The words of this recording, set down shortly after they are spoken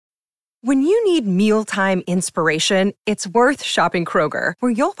When you need mealtime inspiration, it's worth shopping Kroger,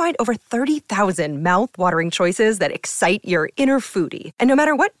 where you'll find over 30,000 mouth-watering choices that excite your inner foodie. And no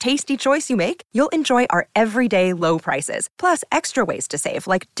matter what tasty choice you make, you'll enjoy our everyday low prices, plus extra ways to save,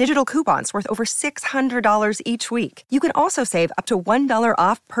 like digital coupons worth over $600 each week. You can also save up to $1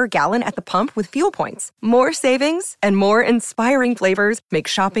 off per gallon at the pump with fuel points. More savings and more inspiring flavors make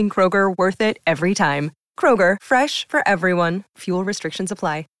shopping Kroger worth it every time. Kroger, fresh for everyone. Fuel restrictions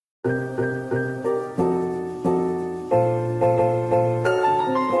apply.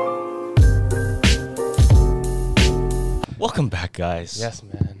 Welcome back, guys. Yes,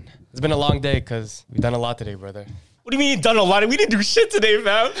 man. It's been a long day because we've done a lot today, brother. What do you mean you done a lot? We didn't do shit today,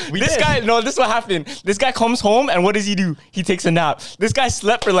 fam. This is what happened. This guy comes home and what does he do? He takes a nap. This guy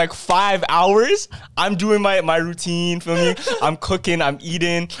slept for like 5 hours. I'm doing my routine, feel me? I'm cooking, I'm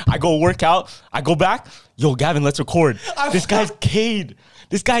eating. I go work out. I go back. Yo, Gavin, let's record. This guy's Cade.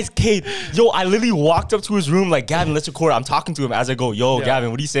 Yo, I literally walked up to his room like, Gavin, let's record. I'm talking to him as I go, yo,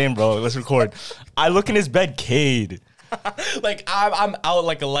 Gavin, what are you saying, bro? Let's record. I look in his bed, Cade. Like I'm out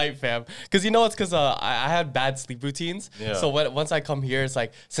like a light, fam. Because you know it's because I had bad sleep routines. Yeah. So once I come here, it's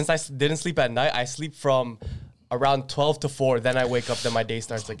like since I didn't sleep at night, I sleep from around 12 to 4. Then I wake up, then my day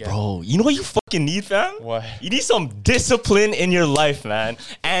starts again. Bro, you know what you fucking need, fam? What? You need some discipline in your life, man.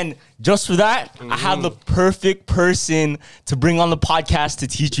 And just for that, I have the perfect person to bring on the podcast to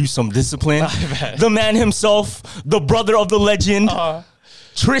teach you some discipline. The man himself, the brother of the legend,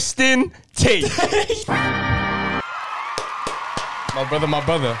 Tristan Tate. My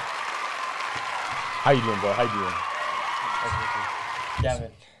brother. How you doing, bro? How you doing?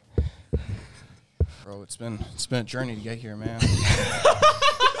 Gavin. Bro, it's been a journey to get here, man. It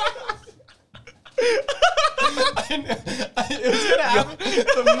was gonna happen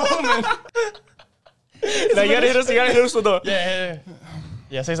the moment. Now you gotta hit us with the...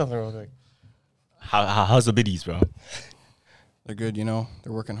 Yeah, say something real quick. How's the biddies, bro? They're good, you know.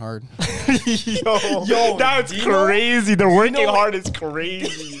 They're working hard. Yo, that's crazy. They're working hard. It's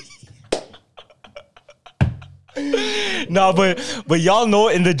crazy. No, but y'all know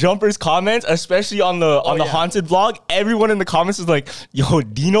in the Jumpers comments, especially on the Haunted vlog, everyone in the comments is like, "Yo,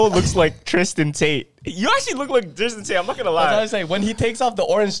 Dino looks like Tristan Tate. You actually look like Tristan Tate. I'm not gonna lie." That's what I say. When he takes off the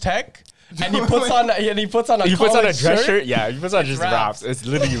orange tech and he puts on a dress shirt. Yeah, he puts on just wraps. It's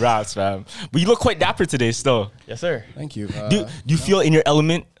literally wraps, fam. But you look quite dapper today, still. Yes, sir. Thank you. Do you feel in your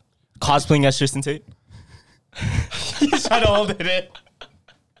element cosplaying as Tristan Tate? He's trying to hold it in.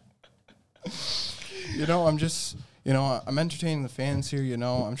 You know, I'm just, I'm entertaining the fans here, you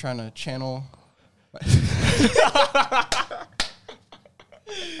know. I'm trying to channel.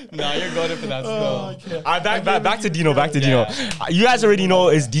 Nah, you're going for that still. Back to Dino. Dino. You guys already know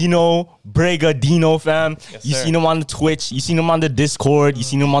it's Dino, Brega Dino, fam. Yes, you sir. seen him on the Twitch. You seen him on the Discord. You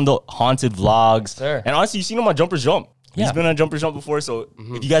seen him on the Haunted vlogs. Sir. And honestly, you seen him on Jumpers Jump. Yeah. He's been on Jumpers Jump before. So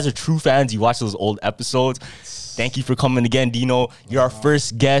if you guys are true fans, you watch those old episodes. Thank you for coming again, Dino. You're our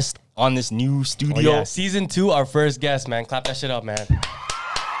first guest on this new studio. Oh, yeah. Season 2, our first guest, man. Clap that shit up, man.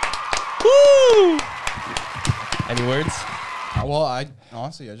 Woo! Any words? Well, I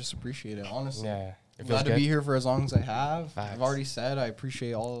just appreciate it, honestly. Yeah. I'm glad to be here for as long as I have. Facts. I've already said I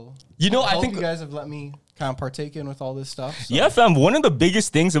appreciate all. I hope think you guys have let me kind of partake in with all this stuff. So. Yeah, fam. One of the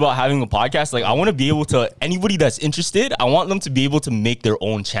biggest things about having a podcast, like I want to be able to, anybody that's interested, I want them to be able to make their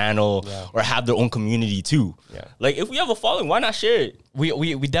own channel or have their own community too. Yeah. Like if we have a following, why not share it?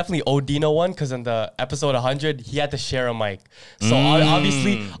 We definitely owe Dino one because in the episode 100 he had to share a mic. So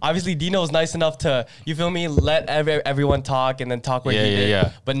obviously Dino was nice enough to, you feel me, let everyone talk and then talk where he did.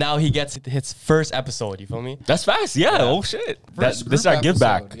 Yeah. But now he gets his first episode. You feel me? That's fast. Yeah. Oh shit. This is our give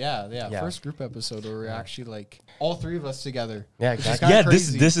back. Yeah. First group episode where we're actually like all three of us together. Yeah, exactly. Yeah, this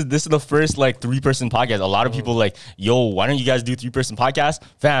is the first like 3-person podcast. A lot of people like, yo, why don't you guys do 3-person podcast?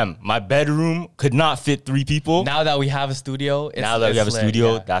 Fam, my bedroom could not fit 3 people. Now that we have a studio, it's have a lit,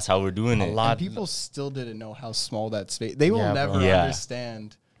 studio, yeah. That's how we're doing it. And people still didn't know how small that space. They will never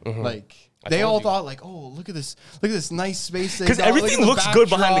understand. Like they all thought like, oh, look at this nice space. Because everything looks good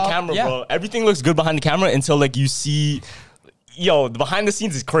behind the camera, bro. Everything looks good behind the camera until like you see. Yo, the behind the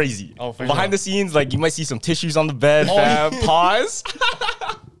scenes is crazy. Oh, for behind sure. the scenes, like you might see some tissues on the bed, fam. Pause.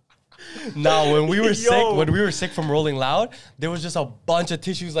 No, when we were sick from Rolling Loud, there was just a bunch of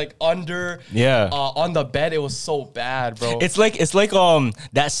tissues like under on the bed. It was so bad, bro. It's like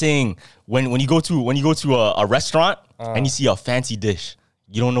that saying when you go to a restaurant and you see a fancy dish.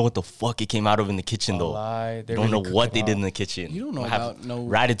 You don't know what the fuck it came out of in the kitchen, though. You don't know what they did in the kitchen. You don't know about no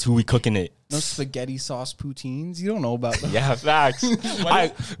ratatouille cooking it. No spaghetti sauce poutines. You don't know about that. Yeah, facts.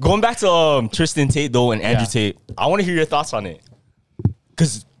 Going back to Tristan Tate though and Andrew Tate, I want to hear your thoughts on it.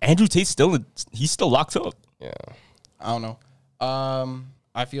 Because Andrew Tate's he's still locked up. Yeah. I don't know.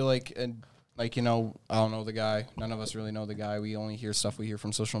 I feel like, like, you know, I don't know the guy. None of us really know the guy. We only hear stuff we hear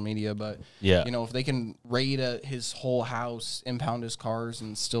from social media. But, Yeah. you know, if they can raid his whole house, impound his cars,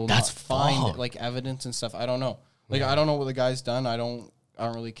 and still That's not find, fucked. like, evidence and stuff, I don't know. Like, I don't know what the guy's done. I don't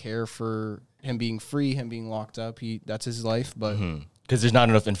really care for him being free, him being locked up. That's his life. But, Because there's not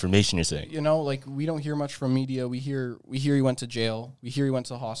enough information, you're saying. you know, like, we don't hear much from media. We hear he went to jail. We hear he went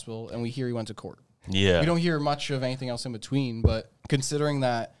to the hospital. And we hear he went to court. Yeah. We don't hear much of anything else in between, but considering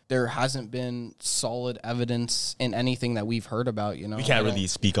that there hasn't been solid evidence in anything that we've heard about, you know, We can't really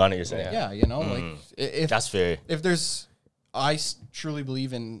speak on it, you're saying. yeah, you know, like if That's fair. if there's, truly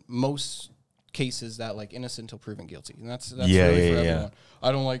believe in most cases that like innocent until proven guilty, and that's Yeah, really yeah, for yeah. everyone.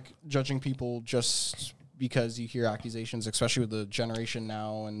 I don't like judging people just because you hear accusations, especially with the generation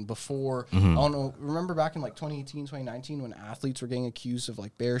now and before. Mm-hmm. I don't know. Remember back in like 2018, 2019 when athletes were getting accused of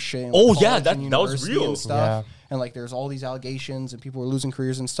like bear shit? And, Oh, like, yeah, college that and was university real. and stuff. Yeah. And like there's all these allegations and people were losing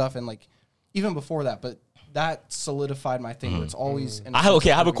careers and stuff. And like even before that, but that solidified my thing where it's always. I have a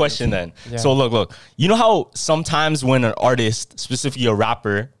proven question guilty. then. So look. You know how sometimes when an artist, specifically a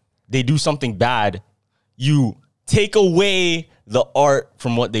rapper, they do something bad, you take away the art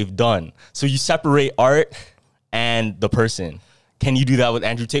from what they've done. So you separate art and the person. Can you do that with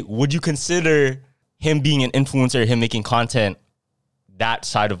Andrew Tate? Would you consider him being an influencer, him making content, that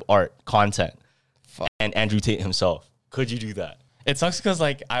side of art content, and Andrew Tate himself? Could you do that? It sucks because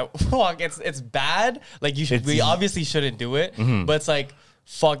like it's bad. Like we obviously shouldn't do it, but it's like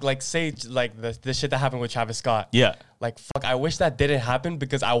fuck. Like say like the shit that happened with Travis Scott. Yeah. Like fuck. I wish that didn't happen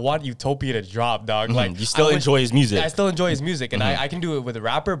because I want Utopia to drop, dog. Like You still enjoy his music. I still enjoy his music, and I can do it with a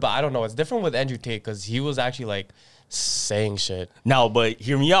rapper, but I don't know. It's different with Andrew Tate because he was actually like saying shit. Now, but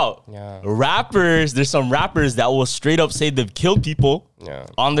hear me out. Yeah. Rappers, there's some rappers that will straight up say they've killed people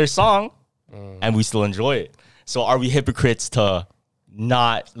on their song, and we still enjoy it. So are we hypocrites to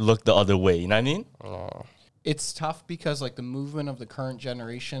not look the other way? You know what I mean? It's tough because like the movement of the current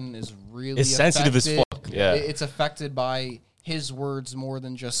generation is really It's sensitive as affected- fuck. Yeah. It's affected by his words more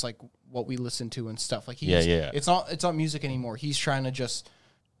than just like what we listen to and stuff. Like Yeah. it's not music anymore. He's trying to just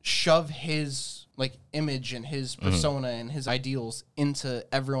shove his like image and his persona and his ideals into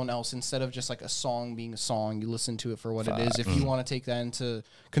everyone else instead of just like a song being a song. You listen to it for what it is. If you want to take that into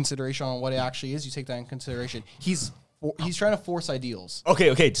consideration on what it actually is, you take that in consideration. He's trying to force ideals.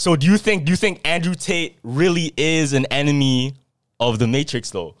 Okay. So do you think Andrew Tate really is an enemy of the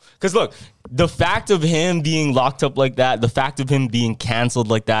Matrix though? Because look, the fact of him being locked up like that, the fact of him being canceled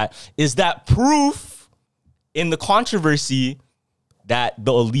like that, is that proof in the controversy that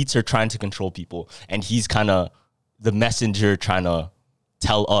the elites are trying to control people, and he's kind of the messenger trying to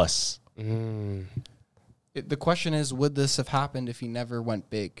tell us. The question is, would this have happened if he never went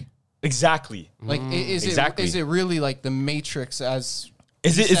big? Exactly. Like, is it really like the Matrix as?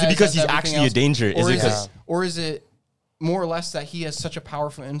 Is it because he's actually a danger? Is it or is it more or less that he has such a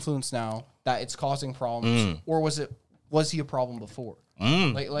powerful influence now that it's causing problems, or was he a problem before?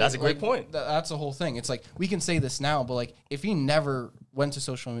 That's a great point. That's the whole thing. It's like we can say this now, but like if he never went to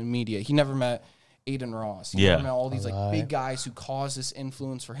social media, he never met Aiden Ross. He never met all these like big guys who caused this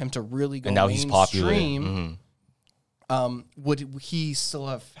influence for him to really go and now he's popular. Would he still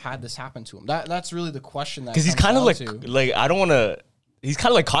have had this happen to him? That's really the question. That because he's kind of like I don't want to. He's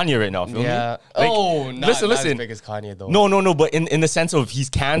kind of like Kanye right now. Feel me? Yeah. Like, not listen. as big as Kanye though. No. But in the sense of he's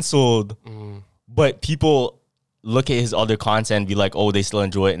canceled, but people look at his other content and be like, oh, they still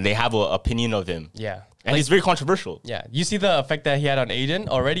enjoy it, and they have an opinion of him. Yeah. And he's very controversial. Yeah, you see the effect that he had on Aiden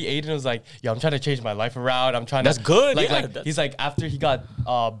already. Aiden was like, "Yo, I'm trying to change my life around. I'm trying." That's to good. He's like, after he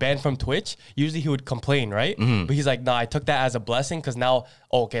got banned from Twitch, usually he would complain, right? But he's like, "Nah, I took that as a blessing because now,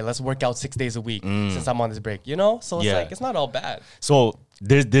 okay, let's work out 6 days a week since I'm on this break." You know, so it's like it's not all bad. So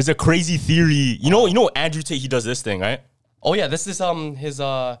there's a crazy theory. You know, Andrew Tate, he does this thing, right? Oh yeah, this is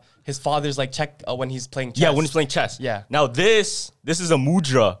his father's like check when he's playing chess. Yeah, when he's playing chess. Yeah. Now this is a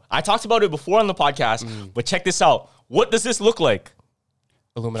mudra. I talked about it before on the podcast, but check this out. What does this look like?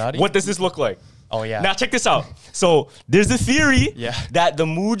 Illuminati. What does this look like? Oh yeah. Now check this out. So there's a theory Yeah. that the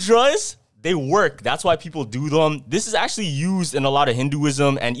mudras, they work. That's why people do them. This is actually used in a lot of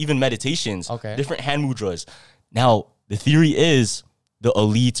Hinduism and even meditations. Okay. Different hand mudras. Now, the theory is the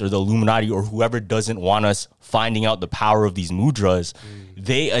elites or the Illuminati or whoever doesn't want us finding out the power of these mudras,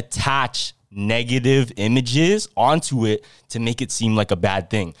 they attach negative images onto it to make it seem like a bad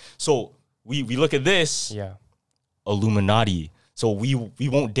thing. So we look at this, Yeah. Illuminati. So we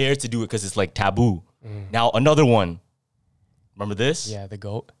won't dare to do it because it's like taboo. Now another one. Remember this? Yeah, the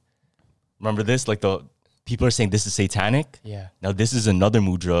goat. Remember this? Like the people are saying this is satanic. Yeah. Now this is another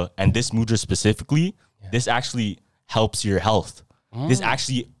mudra, and this mudra specifically, this actually helps your health. This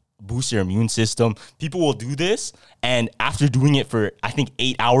actually boosts your immune system. People will do this, and after doing it for I think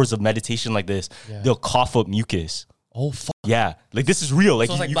 8 hours of meditation like this, they'll cough up mucus. Oh fuck. Yeah, like this is real. Like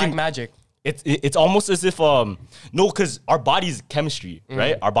So it's like you black can, magic. it's almost as if no, because our body's chemistry,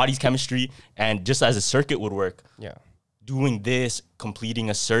 right? Our body's chemistry, and just as a circuit would work, Yeah. doing this, completing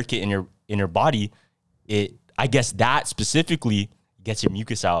a circuit in your body, I guess that specifically gets your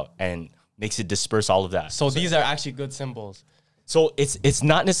mucus out and makes it disperse all of that. So these are actually good symbols. So it's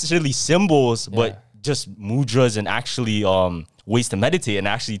not necessarily symbols, but just mudras and actually ways to meditate and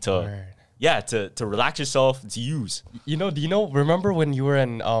actually to to relax yourself, to use. You know, do you know, remember when you were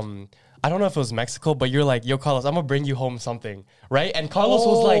in, I don't know if it was Mexico, but you're like, yo, Carlos, I'm gonna bring you home something, right? And Carlos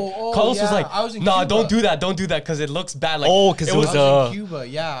was like, I was in nah, Cuba. don't do that, because it looks bad. Like, because it I was was in Cuba.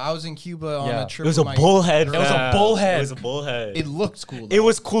 Yeah, I was in Cuba on a trip. it was a with my bullhead. girl. It was a bullhead. It was a bullhead. It looked cool. It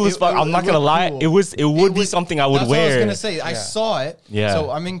was cool as fuck. I'm not gonna looked lie. cool. It would be something I would That's wear. what I was gonna say. I saw it. Yeah.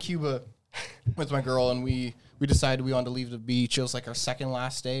 So I'm in Cuba with my girl, and we decided we wanted to leave the beach. It was like our second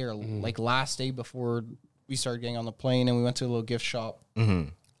last day, or like last day before we started getting on the plane, and we went to a little gift shop,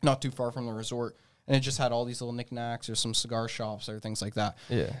 not too far from the resort. And it just had all these little knickknacks or some cigar shops or things like that.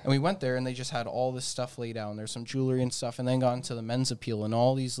 Yeah. And we went there and they just had all this stuff laid out. And there's some jewelry and stuff. And then got into the men's appeal and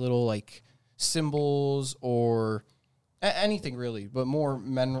all these little like symbols or anything really, but more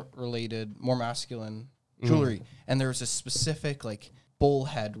men related, more masculine jewelry. And there was a specific like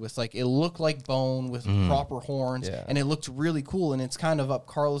bullhead with like, it looked like bone with proper horns. Yeah. And it looked really cool. And it's kind of up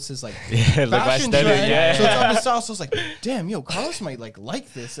Carlos's like like my fashion aesthetic, trend. yeah. So it's up his style. So I was like, damn, yo, Carlos might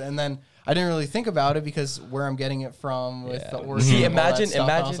like this. And then I didn't really think about it because where I'm getting it from with the origin. See, and all that imagine- stuff,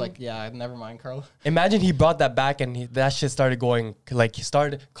 I was imagine- like, yeah, never mind, Carlos. imagine he brought that back and that shit started going, like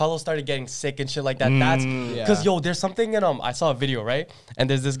Carlos started getting sick and shit like that. That's because, yo, there's something in, I saw a video, right? And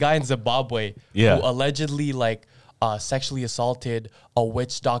there's this guy in Zimbabwe who allegedly like sexually assaulted a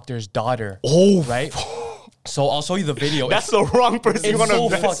witch doctor's daughter. Oh, right? So I'll show you the video. That's the wrong person you It's want so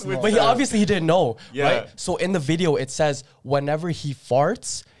to mess fucked. with. But he obviously didn't know, Yeah. right? So in the video, it says whenever he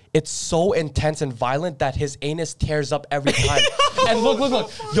farts, it's so intense and violent that his anus tears up every time. And look.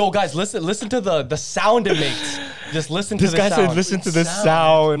 Yo, guys, listen to the sound it makes. Just listen to This the guy sound. said, listen to the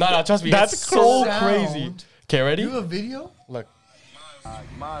sound. No, trust me. That's It's so sound. crazy. Okay, ready? You have a video? Look.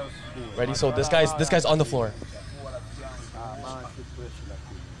 Ready? So this guy's on the floor.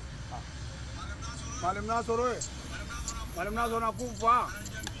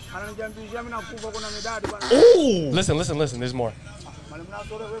 Oh, Listen. There's more.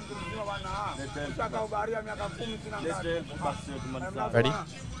 Ready?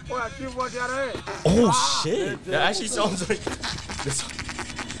 oh shit! That actually sounds like this.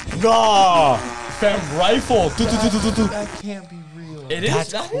 Nah, Fam, rifle. That can't be real. It is.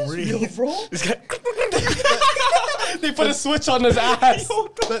 that's That is crazy, real, bro. This guy. They put a switch on his ass.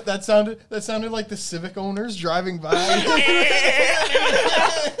 That sounded like the Civic owners driving by.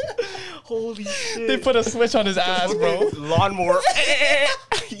 Holy shit! They put a switch on his ass, bro. Lawnmower.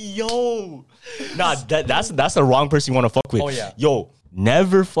 Yo, nah, that's the wrong person you want to fuck with. Oh, yeah. Yo,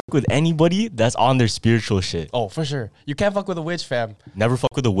 never fuck with anybody that's on their spiritual shit. Oh, for sure. You can't fuck with a witch, fam. Never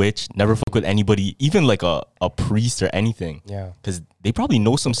fuck with a witch. Never fuck with anybody, even like a priest or anything. Yeah. Because they probably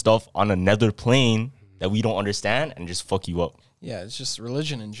know some stuff on another plane that we don't understand and just fuck you up. Yeah, it's just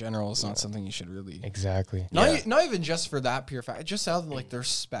religion in general is not something you should really. Exactly. Not even just for that pure fact. Just out of like the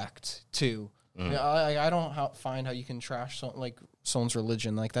respect too. Yeah, I don't find how you can trash someone's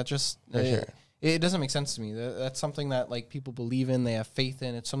religion like that. Just it doesn't make sense to me. That's something that like people believe in, they have faith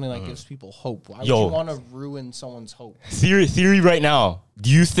in. It's something that gives people hope. Why would you want to ruin someone's hope? Theory right now. Do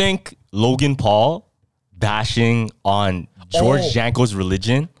you think Logan Paul bashing on George Janko's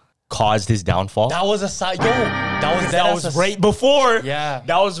religion caused his downfall? That was a side. Yo, that was right before. Yeah.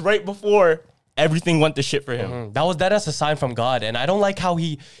 That was right before everything went to shit for him. That was as a sign from God, and I don't like how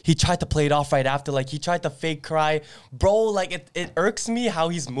he tried to play it off right after. Like he tried to fake cry, bro. Like it irks me how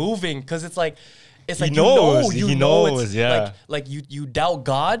he's moving because it's like. It's He like knows, you he know knows, it's yeah. like you doubt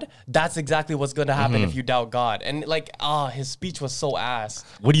God. That's exactly what's gonna happen if you doubt God. And like his speech was so ass.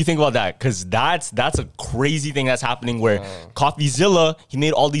 What do you think about that? Because that's a crazy thing that's happening where CoffeeZilla, he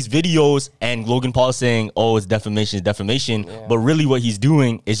made all these videos and Logan Paul is saying, oh, it's defamation. But really what he's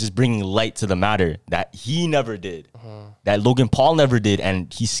doing is just bringing light to the matter that he never did, that Logan Paul never did.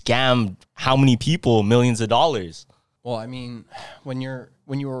 And he scammed how many people millions of dollars? Well, I mean, when you're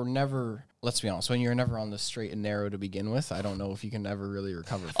never, let's be honest, when you're never on the straight and narrow to begin with, I don't know if you can ever really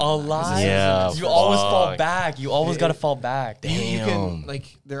recover from A that. lot. Yeah, You always fall back. You always got to fall back. You can,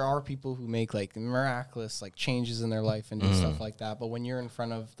 like, there are people who make like miraculous like changes in their life and do stuff like that. But when you're in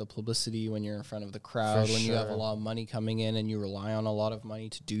front of the publicity, when you're in front of the crowd, when you have a lot of money coming in and you rely on a lot of money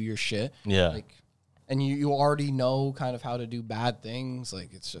to do your shit, like, and you already know kind of how to do bad things,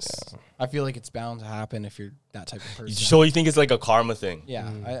 like, it's just, I feel like it's bound to happen if you're that type of person. So you think it's like a karma thing? Yeah,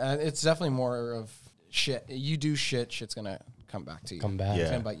 it's definitely more of shit. You do shit, shit's gonna come back to you. It's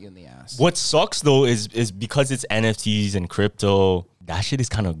gonna bite you in the ass. What sucks though is because it's NFTs and crypto, that shit is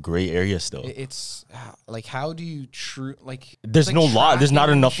kind of gray area still. It's like, how do you like? There's like no law. There's not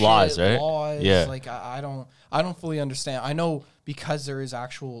enough laws, right? Laws, Yeah. Like I don't fully understand. I know because there is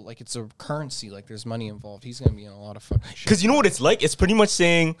actual, like, it's a currency. Like, there's money involved. He's gonna be in a lot of fucking shit. Because you know what it's like? It's pretty much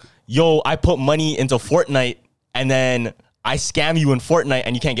saying, yo, I put money into Fortnite and then I scam you in Fortnite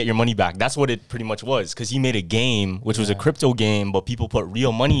and you can't get your money back. That's what it pretty much was. Because he made a game, which was a crypto game, but people put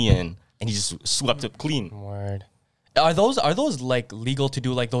real money in and he just swept it clean. Word. Are those like legal to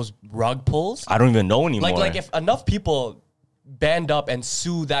do, like those rug pulls? I don't even know anymore. Like if enough people band up and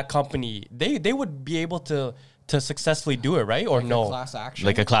sue that company, they would be able to successfully do it, right? Or like no? a class action.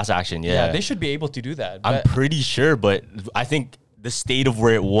 Like a class action, Yeah, they should be able to do that. I'm but- pretty sure, but I think the state of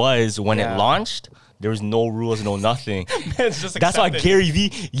where it was when it launched, there was no rules, no nothing. It's just That's why accepted. Gary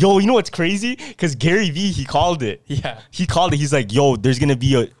Vee, yo, you know what's crazy? Because Gary Vee, he called it. Yeah. He called it. He's like, yo, there's going to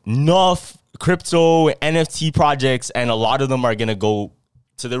be enough crypto NFT projects, and a lot of them are going to go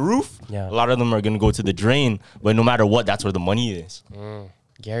to the roof. Yeah. A lot of them are going to go to the drain. But no matter what, that's where the money is.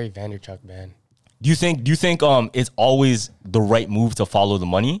 Gary Vaynerchuk, man. Do you think it's always the right move to follow the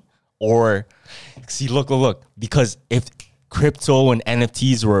money? Or see, look, because if crypto and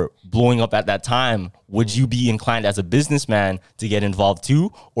NFTs were blowing up at that time, would you be inclined as a businessman to get involved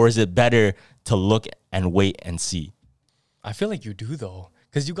too? Or is it better to look and wait and see? I feel like you do though.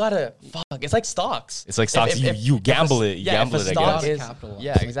 Because you gotta, it's like stocks. It's like stocks. You gamble it. You gamble it, I stock guess. is,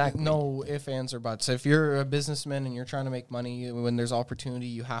 yeah, exactly. No ifs, ands, or buts. If you're a businessman and you're trying to make money, when there's opportunity,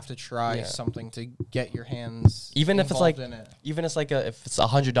 you have to try something to get your hands Even if it's like, involved in it. even if it's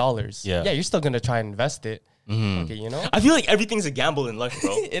 $100. Yeah. Yeah, you're still gonna try and invest it. Okay, you know. I feel like everything's a gamble in life,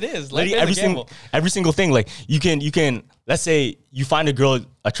 bro. It is. Literally Life is a gamble. every single thing. Like you can. Let's say you find a girl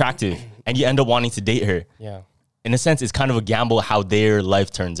attractive and you end up wanting to date her. Yeah. In a sense, it's kind of a gamble how their life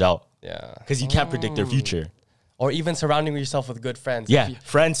turns out. Yeah. Because you can't predict their future. Or even surrounding yourself with good friends. Yeah,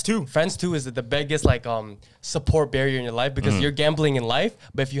 friends too. Friends too is the biggest like support barrier in your life because you're gambling in life,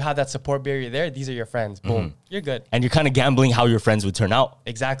 but if you have that support barrier there, these are your friends. Boom, you're good. And you're kind of gambling how your friends would turn out.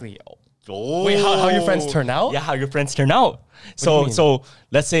 Exactly. Oh. Wait, how your friends turn out? Yeah, how your friends turn out. do you mean? So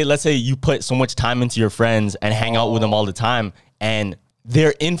let's say you put so much time into your friends and hang out with them all the time, and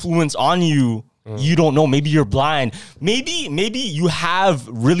their influence on you, you don't know. Maybe you're blind. Maybe you have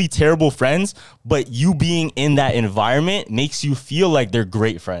really terrible friends, but you being in that environment makes you feel like they're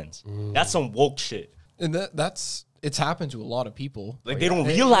great friends. That's some woke shit. And it's happened to a lot of people. Like they don't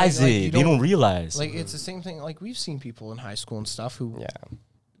realize it. They don't realize. Like it's the same thing. Like we've seen people in high school and stuff who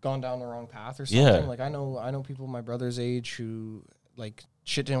gone down the wrong path or something. Yeah. Like I know people my brother's age who like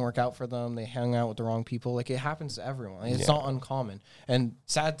shit didn't work out for them. They hung out with the wrong people. Like it happens to everyone. Like, it's not uncommon. And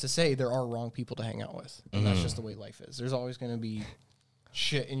sad to say, there are wrong people to hang out with. And that's just the way life is. There's always going to be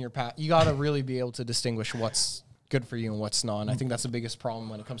shit in your path. You got to really be able to distinguish what's good for you and what's not. And I think that's the biggest problem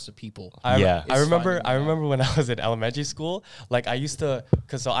when it comes to people. I remember finding when I was in elementary school, like I used to,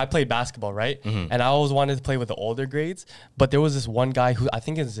 so I played basketball, right? And I always wanted to play with the older grades, but there was this one guy who I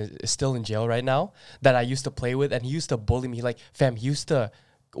think is still in jail right now that I used to play with, and he used to bully me. Like, fam, he used to,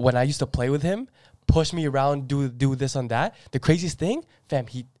 when I used to play with him, push me around, do this on that. The craziest thing, fam,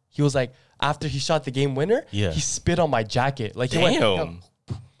 he was like, after he shot the game winner, he spit on my jacket. Like, he went, Damn.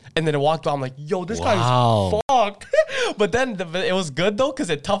 and then it walked by. I'm like, yo, this Wow. guy is fucked. But then it was good though, because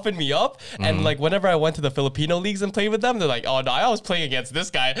it toughened me up. And like whenever I went to the Filipino leagues and played with them, they're like, oh no, I was playing against this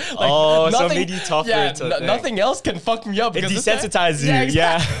guy. Like, so it made you tougher. Yeah, to think. nothing else can fuck me up. It because this guy- desensitizes you.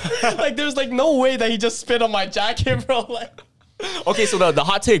 exactly. Like there's like no way that he just spit on my jacket, bro. Like, Okay, so the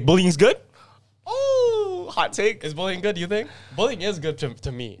hot take, bullying's good? Oh, hot take. is bullying good, you think? Bullying is good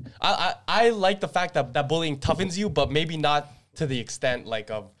to me. I like the fact that bullying toughens you, but maybe not to the extent like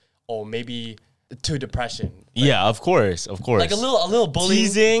of, maybe to depression. Yeah, of course. Like a little bullying.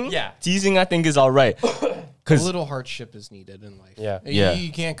 Teasing. Yeah. Teasing, I think, is all right. a little hardship is needed in life. Yeah. Yeah.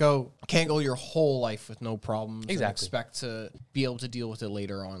 You can't go can't go your whole life with no problems and Exactly. expect to be able to deal with it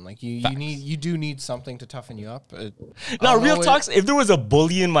later on. Like you do need something to toughen you up. Now, real talks, if there was a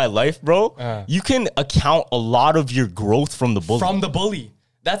bully in my life, bro, you can account a lot of your growth from the bully. From the bully.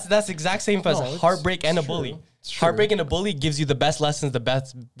 That's exact same as No, heartbreak and a true. bully. It's true. Heartbreak and a bully gives you the best lessons, the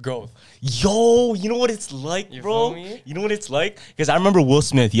best growth. Yo, you know what it's like, bro? feel me? You know what it's like? Because I remember Will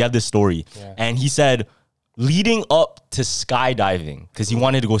Smith, he had this story, and he said, leading up to skydiving, because he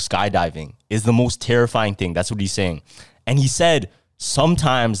wanted to go skydiving, is the most terrifying thing. That's what he's saying. And he said,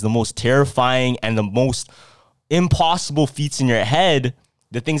 sometimes the most terrifying and the most impossible feats in your head,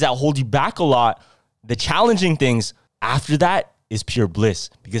 the things that hold you back a lot, the challenging things, after that is pure bliss.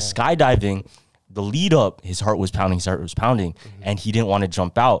 Because skydiving, the lead up, his heart was pounding, and he didn't want to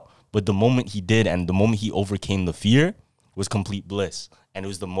jump out. But the moment he did, and the moment he overcame the fear, was complete bliss. And it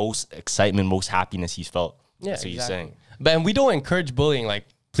was the most excitement, most happiness he's felt. Yeah, That's what he's saying. But and we don't encourage bullying. Like,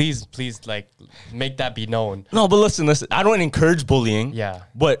 please, like, make that be known. No, but listen. I don't encourage bullying. Yeah.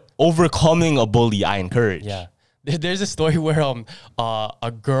 But overcoming a bully, I encourage. Yeah. There's a story where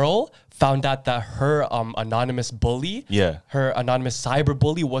a girl found out that her anonymous bully, her anonymous cyber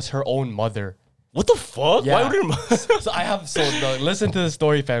bully, was her own mother. What the fuck? Yeah. Why would Listen to the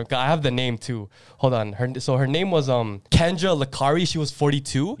story, fam. 'Cause I have the name too. Hold on. Her name was Kendra Lakari. She was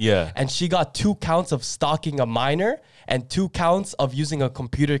 42. Yeah. And she got 2 counts of stalking a minor and 2 counts of using a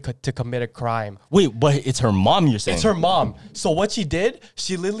computer to commit a crime. Wait, but it's her mom, you're saying? It's her mom. So what she did,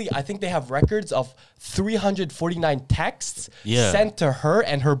 she literally, I think they have records of 349 texts sent to her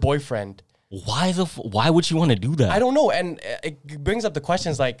and her boyfriend. Why would she want to do that? I don't know. And it brings up the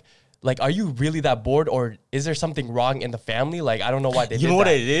questions like, are you really that bored, or is there something wrong in the family? Like, I don't know why they did that. You know what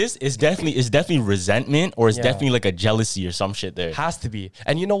it is? It's definitely resentment, or it's definitely like a jealousy or some shit there. Has to be.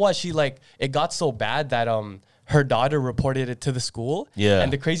 And you know what? It got so bad that her daughter reported it to the school. Yeah.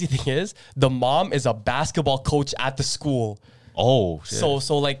 And the crazy thing is, the mom is a basketball coach at the school. Oh, shit.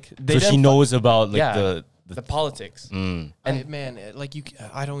 So like So she knows about like the politics. And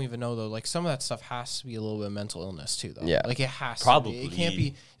I don't even know though. Like some of that stuff has to be a little bit of mental illness too, though. Yeah. Like it has Probably. to be. It can't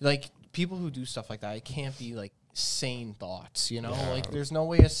be like people who do stuff like that. It can't be like sane thoughts, you know? Like there's no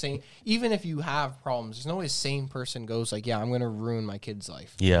way a sane, even if you have problems, there's no way a sane person goes like, yeah, I'm gonna ruin my kid's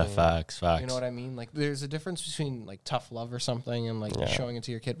life. Yeah, facts. You know what I mean? Like there's a difference between like tough love or something and like showing it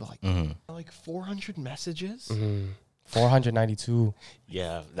to your kid, but like 400 messages. 492.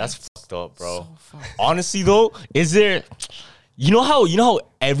 Yeah, that's fucked up, bro. Honestly though, is there you know how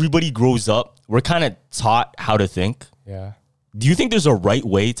everybody grows up, we're kind of taught how to think? Yeah. Do you think there's a right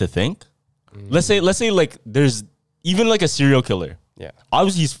way to think? Let's say like there's even like a serial killer. Yeah.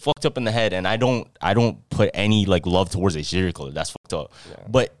 Obviously he's fucked up in the head, and I don't put any like love towards a serial killer. That's fucked up. Yeah.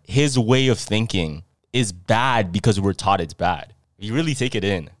 But his way of thinking is bad because we're taught it's bad. You really take it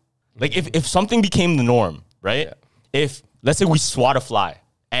in. Like if something became the norm, right? Yeah. If let's say we swat a fly,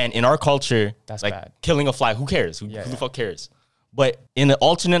 and in our culture, that's like bad. Killing a fly, who cares? Who the fuck cares? But in an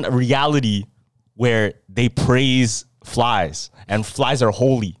alternate reality where they praise flies and flies are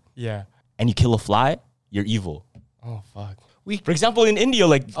holy, and you kill a fly, you're evil. Oh fuck. For example, in India,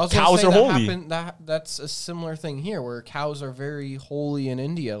 like cows are holy. That's a similar thing here, where cows are very holy in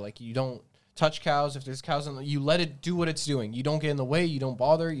India. Like you don't touch cows. If there's cows, you let it do what it's doing. You don't get in the way. You don't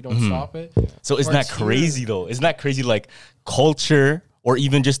bother. You don't stop it. So isn't that crazy though? Isn't that crazy? Like culture, or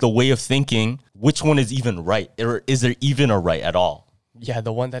even just the way of thinking, which one is even right? Or is there even a right at all? Yeah,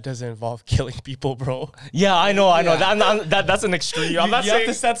 the one that doesn't involve killing people, bro. Yeah, I know. That's an extreme. I'm not you saying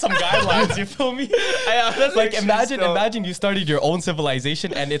have to set some guidelines. You feel me? That's like imagine you started your own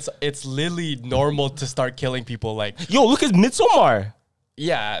civilization, and it's literally normal to start killing people. Like, yo, look at Midsommar.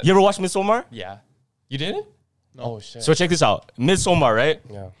 Yeah. You ever watch Midsommar? Yeah. You didn't? No. Oh shit. So check this out. Midsommar, right?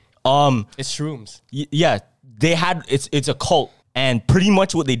 Yeah. It's shrooms. Yeah. They had it's a cult, and pretty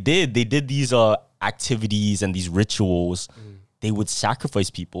much what they did these activities and these rituals. They would sacrifice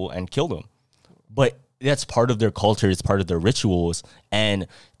people and kill them. But that's part of their culture, it's part of their rituals. And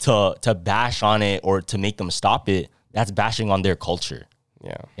to bash on it or to make them stop it, that's bashing on their culture.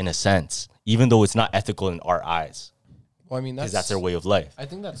 Yeah. In a sense. Even though it's not ethical in our eyes. Well, I mean, that's their way of life. I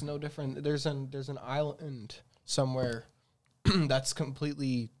think that's no different. There's an island somewhere that's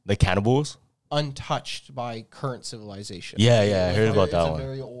completely like cannibals? Untouched by current civilization. Yeah, I heard about that one. It's a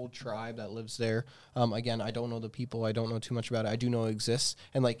very old tribe that lives there. Again, I don't know the people. I don't know too much about it. I do know it exists.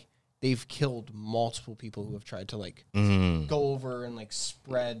 And like they've killed multiple people who have tried to like go over and like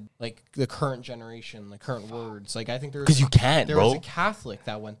spread like the current generation, the current words. Like I think there was because you can't, there bro. was a Catholic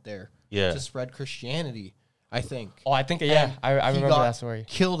that went there to spread Christianity. I think. Oh, I think I remember that story.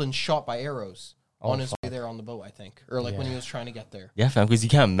 Killed and shot by arrows on his way there on the boat, I think. Or like when he was trying to get there. Yeah, fam, because you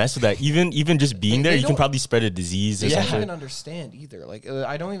can't mess with that. Even just being there, you can probably spread a disease or They don't something. even understand either. Like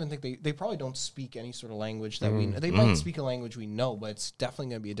I don't even think they probably don't speak any sort of language that we. They might speak a language we know, but it's definitely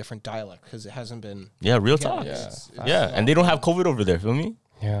going to be a different dialect because it hasn't been. Yeah, real talk. Yeah, and they don't have COVID over there. Feel me?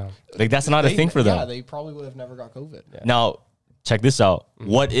 Yeah. Like that's not a thing for them. Yeah, they probably would have never got COVID. Yeah. Now, check this out.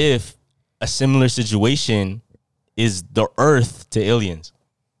 What if a similar situation is the Earth to aliens?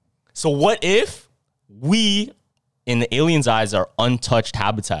 So what if we, in the aliens' eyes, are untouched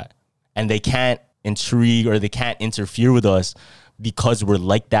habitat and they can't intrigue or they can't interfere with us because we're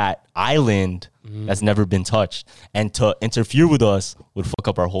like that island that's never been touched, and to interfere with us would fuck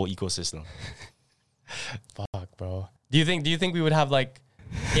up our whole ecosystem. Fuck, bro. Do you think we would have like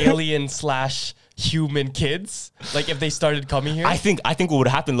alien / human kids? Like if they started coming here? I think what would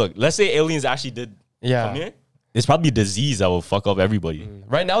happen. Look, let's say aliens actually did come here. There's probably a disease that will fuck up everybody.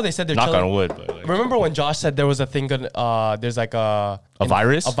 Right now, they said they're Knock chilling. on wood. But like, Remember when Josh said there was a thing, there's like a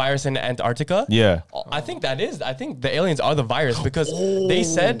virus? A virus in Antarctica? Yeah. I think the aliens are the virus because they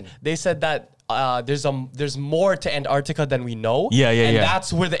said that there's more to Antarctica than we know. And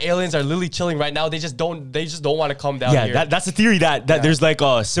that's where the aliens are literally chilling right now. They just don't want to come down here. Yeah, that's the theory that there's like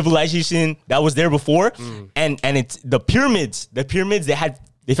a civilization that was there before, and it's the pyramids. The pyramids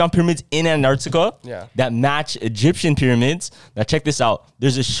they found pyramids in Antarctica that match Egyptian pyramids. Now check this out.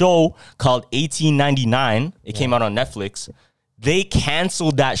 There's a show called 1899. It came out on Netflix. They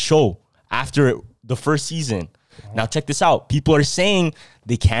canceled that show after the first season. Now check this out. People are saying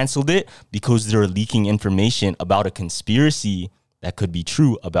they canceled it because they're leaking information about a conspiracy that could be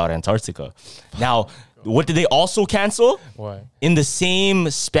true about Antarctica. Now, what did they also cancel? What? In the same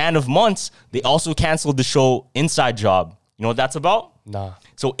span of months, they also canceled the show Inside Job. You know what that's about? Nah.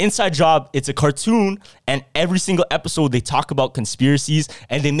 So Inside Job, it's a cartoon, and every single episode they talk about conspiracies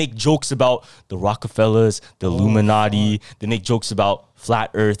and they make jokes about the Rockefellers, the Illuminati. They make jokes about flat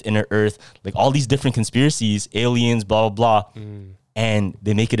Earth, inner Earth, like all these different conspiracies, aliens, blah, blah, blah. And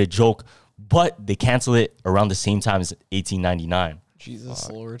they make it a joke, but they cancel it around the same time as 1899. Jesus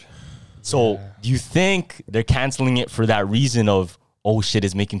Lord. So do you think they're canceling it for that reason of, oh shit,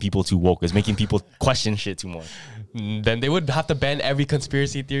 it's making people too woke, it's making people question shit too much? Then they would have to ban every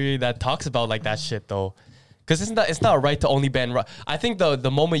conspiracy theory that talks about like that shit though. Because it's not right to only ban. I think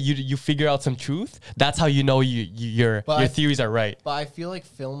the moment you figure out some truth, that's how you know your theories are right. But I feel like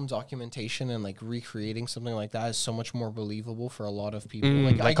film documentation and like recreating something like that is so much more believable for a lot of people.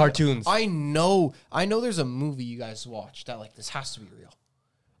 Like cartoons. I know there's a movie you guys watch that like this has to be real.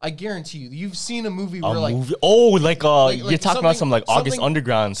 I guarantee you've seen a movie where like you're talking about some like August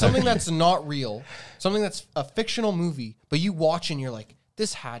Underground, something that's not real, something that's a fictional movie, but you watch and you're like,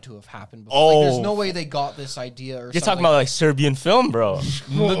 this had to have happened before. Like, there's no way they got this idea. Or you're talking about like Serbian film, bro. That's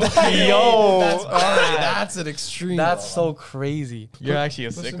an extreme. That's so crazy. You're actually a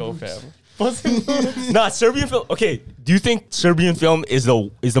sicko, fam. Nah, Serbian film. Okay, do you think Serbian film is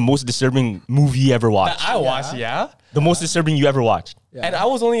the most disturbing movie you ever watched? I watched, The most disturbing you ever watched. Yeah. And I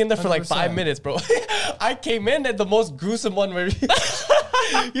was only in there for like 5 100%. minutes, bro. I came in at the most gruesome one where he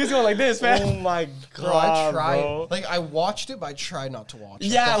was going like this, man. Oh my god, Bro, I tried. bro. Like I watched it, but I tried not to watch.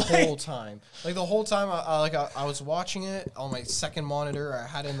 Like, Yeah, the whole time. Like the whole time, I was watching it on my second monitor. I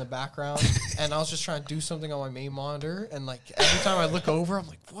had it in the background, and I was just trying to do something on my main monitor. And like every time I look over, I'm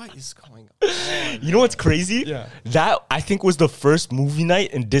like, what is going on? You know what's crazy? Yeah. That I think was the first movie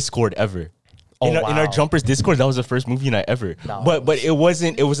night in Discord ever. In our Jumpers Discord, that was the first movie night ever. But it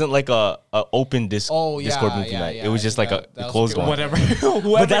wasn't like a open Discord movie night. It was just like a closed one. Whatever.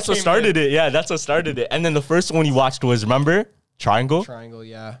 But that's what started it. Yeah, that's what started it. And then the first one you watched was, remember? Triangle? Triangle,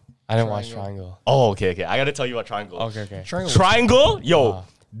 yeah. I didn't watch Triangle. Oh, okay. I gotta tell you about Triangle. Okay. Triangle, yo,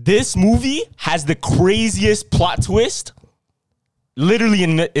 this movie has the craziest plot twist, literally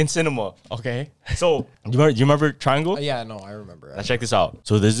in cinema. Okay. So, do you remember Triangle? Yeah, no, I remember. Now check this out.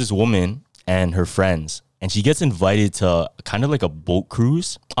 So there's this woman and her friends, and she gets invited to kind of like a boat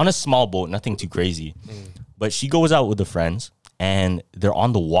cruise on a small boat, nothing too crazy. But she goes out with the friends, and they're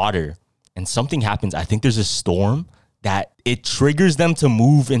on the water, and something happens. I think there's a storm that it triggers them to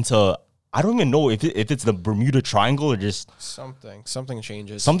move into, I don't even know if it's the Bermuda Triangle or just Something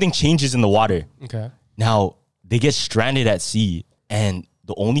changes. something changes in the water. Okay. Now, they get stranded at sea, and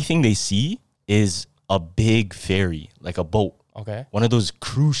the only thing they see is a big ferry, like a boat. Okay. One of those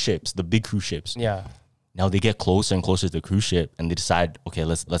cruise ships, the big cruise ships. Yeah. Now they get closer and closer to the cruise ship, and they decide, okay,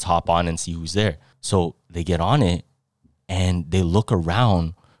 let's hop on and see who's there. So they get on it, and they look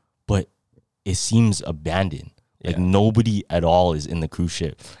around, but it seems abandoned. Like nobody at all is in the cruise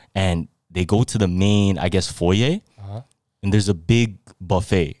ship. And they go to the main, I guess, foyer, and there's a big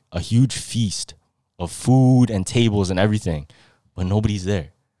buffet, a huge feast of food and tables and everything, but nobody's there.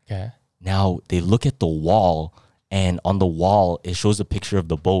 Okay. Now they look at the wall, and on the wall it shows a picture of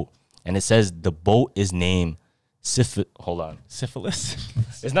the boat, and it says the boat is named Hold on. Syphilis?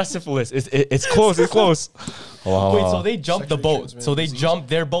 It's not syphilis. It's close. It's close. Wait, so they jumped the Sexually boat. transmitted So they disease. jumped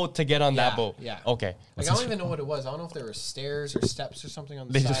their boat to get on that boat. Yeah. Okay. Like, I don't even know what it was. I don't know if there were stairs or steps or something on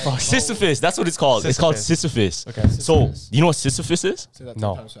the They side. just fucked. Sisyphus. That's what it's called. It's called Sisyphus. Okay. So Sisyphus. you know what Sisyphus is? Say that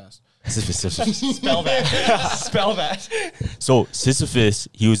No. 10 times fast. Sisyphus. Spell that. Spell that. So Sisyphus,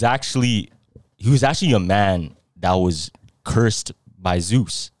 he was actually a man that was cursed by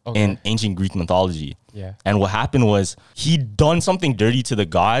Zeus in ancient Greek mythology. Yeah. And what happened was he'd done something dirty to the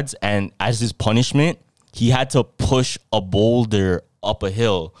gods, and as his punishment, he had to push a boulder up a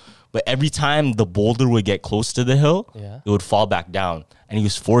hill. But every time the boulder would get close to the hill, Yeah. it would fall back down. And he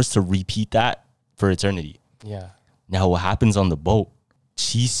was forced to repeat that for eternity. Yeah. Now, what happens on the boat?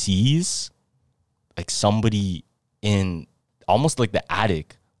 She sees like somebody in almost like the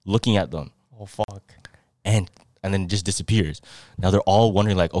attic looking at them, Oh, fuck. and then it just disappears. Now they're all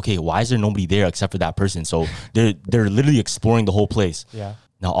wondering like, okay, why is there nobody there except for that person? So they're literally exploring the whole place. Yeah.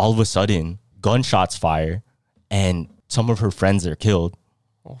 Now all of a sudden, gunshots fire, and some of her friends are killed.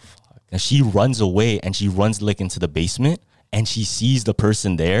 Oh, fuck. And she runs away, and she runs like into the basement, and she sees the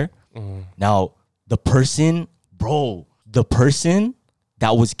person there. Now the person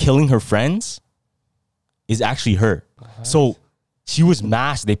that was killing her friends is actually her. So she was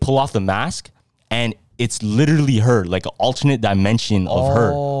masked. They pull off the mask, and it's literally her, like an alternate dimension of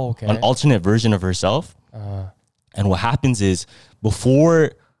her, okay. an alternate version of herself. And what happens is,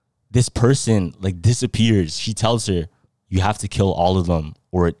 before this person like disappears, she tells her, "You have to kill all of them,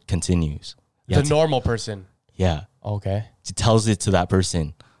 or it continues." You The have to- normal person. yeah. Okay. She tells it to that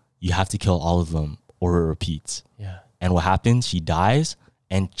person, "You have to kill all of them, or it repeats." Yeah. And what happens? She dies,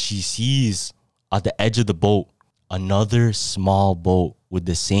 and she sees at the edge of the boat another small boat with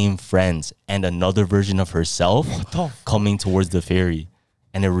the same friends and another version of herself coming towards the ferry,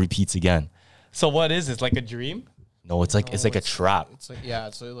 and it repeats again. So what is this? Like a dream? No, it's like a trap. It's like, yeah,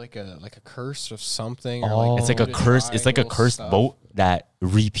 it's like a curse of something. Oh. Or like It's like a Bermuda curse. It's like a Triangle cursed stuff. boat that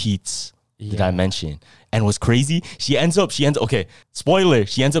repeats the Yeah. dimension. And what's crazy? She ends up. Okay, spoiler.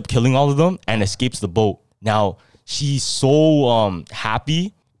 She ends up killing all of them and escapes the boat. Now she's so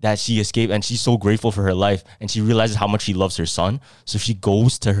happy that she escaped, and she's so grateful for her life, and she realizes how much she loves her son. So she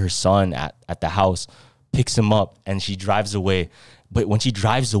goes to her son at the house, picks him up, and she drives away. But when she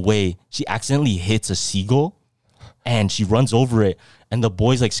drives away, she accidentally hits a seagull, and she runs over it, and the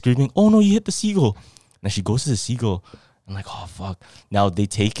boy's like screaming, "Oh no, you hit the seagull!" And she goes to the seagull, and like, oh fuck. Now they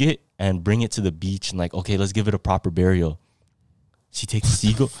take it and bring it to the beach, and like, okay, let's give it a proper burial. She takes the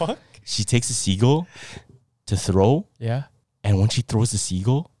seagull. Fuck. She takes the seagull to throw, Yeah. and when she throws the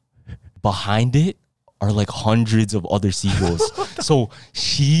seagull, behind it are like hundreds of other seagulls. So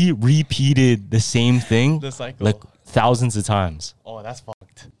she repeated the same thing The cycle. like thousands of times. Oh, that's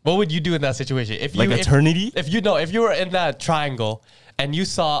fucked. What would you do in that situation? If Like you eternity? If you were in that triangle and you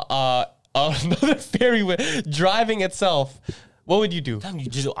saw another ferry driving itself, what would you do? Damn,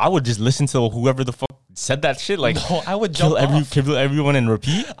 I would just listen to whoever the fuck said that shit. Like, No, I would jump off. kill everyone and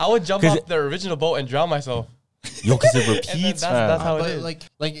repeat. I would jump 'Cause off the original boat and drown myself. Yo, because it And then repeats, man. that's how it But is.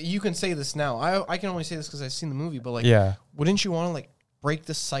 like you can say this now. I can only say this because I've seen the movie. But like, Yeah. wouldn't you want to like break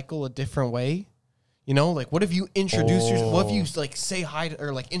the cycle a different way? You know, like what if you introduce yourself? What if you like say hi to,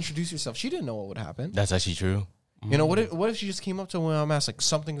 or like introduce yourself? She didn't know what would happen. That's actually true. You know, what if she just came up to when I'm asked like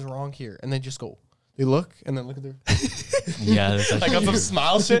something's wrong here, and they just go, they look and then look at their Yeah, that's Like actually on some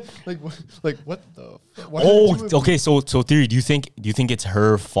smile shit. like what the? Why did you do it? okay. So theory. Do you think it's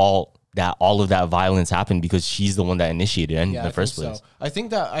her fault that all of that violence happened because she's the one that initiated it in Yeah, the I first think place? so. I think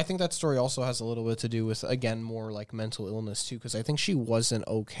that story also has a little bit to do with again more like mental illness too, because I think she wasn't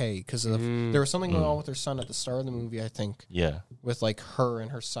okay because there was something going on with her son at the start of the movie. I think Yeah. with like her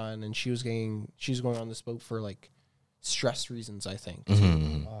and her son, and she was going on this boat for like stress reasons. I think.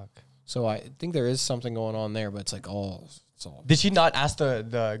 Fuck. So I think there is something going on there, but it's like it's all. Did she not ask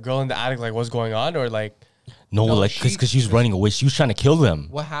the girl in the attic like what's going on or like? No, No, like because she was running away. She was trying to kill them.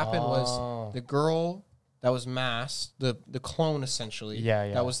 What happened was the girl that was masked, the clone essentially,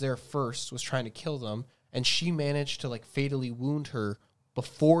 Yeah. that was there first, was trying to kill them, and she managed to like fatally wound her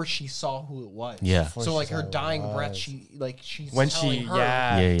before she saw who it was. Yeah. So like her dying breath, she's When telling she- her,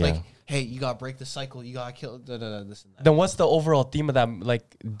 yeah. Yeah. like, hey, you gotta break the cycle, you gotta kill this and that. Then what's the overall theme of that? Like,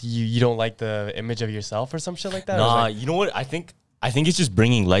 you don't like the image of yourself or some shit like that? Or Nah, like- you know what? I think it's just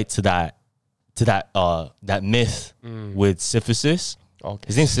bringing light to that myth with Sisyphus. Okay.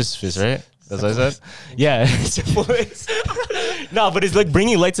 His name's Sisyphus, right? That's what I said. Yeah, syphilis. No, but it's like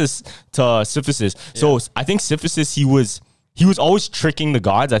bringing light to Sisyphus. So I think Sisyphus, he was always tricking the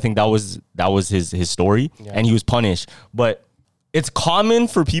gods. I think that was his story, and he was punished. But it's common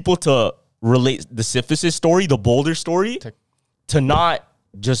for people to relate the Sisyphus story, the boulder story, to not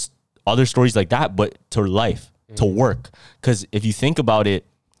just other stories like that, but to life, to work. Because if you think about it,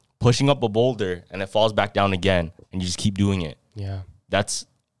 pushing up a boulder and it falls back down again, and you just keep doing it. Yeah, that's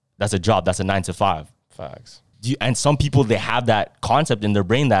a job. That's a 9 to 5. Facts. And some people, they have that concept in their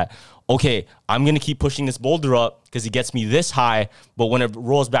brain that, okay, I'm going to keep pushing this boulder up because it gets me this high, but when it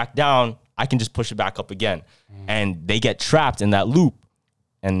rolls back down, I can just push it back up again. And they get trapped in that loop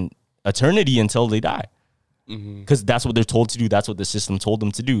and eternity until they die. Because that's what they're told to do. That's what the system told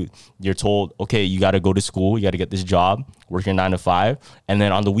them to do. You're told, okay, you got to go to school. You got to get this job, work your 9 to 5. And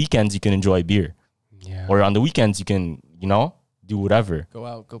then on the weekends, you can enjoy beer. Yeah. Or on the weekends, you can, do whatever. Go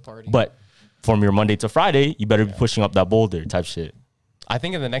out, go party. But from your Monday to Friday, you better be pushing up that boulder type shit. I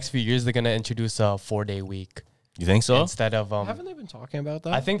think in the next few years, they're going to introduce a 4-day week. You think so? Instead of haven't they been talking about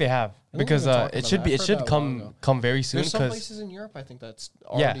that? I think they have, because it should come very soon. There's some places in Europe I think that's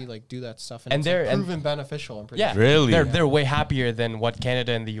already like do that stuff, and they're proven beneficial. I'm pretty sure. Really, they're way happier than what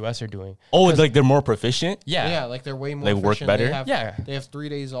Canada and the US are doing. Oh, it's like they're more proficient. Yeah, like they're way more. They work better. They have 3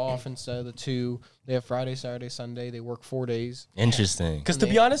 days off instead of the 2. They have Friday, Saturday, Sunday. They work 4 days. Interesting. Because to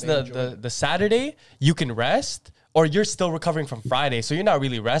be honest, the Saturday you can rest, or you're still recovering from Friday, so you're not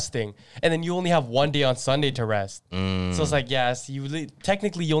really resting. And then you only have 1 day on Sunday to rest. So it's like, yes,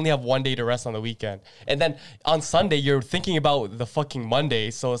 technically you only have 1 day to rest on the weekend. And then on Sunday, you're thinking about the fucking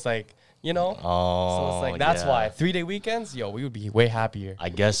Monday. So it's like, so it's like, that's why 3-day weekends, we would be way happier. I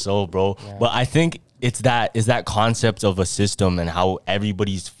guess so, bro. Yeah. But I think it's that concept of a system and how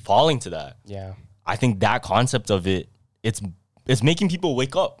everybody's falling to that. Yeah. I think that concept of it's making people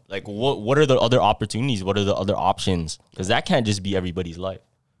wake up. Like, what are the other opportunities? What are the other options? Because that can't just be everybody's life.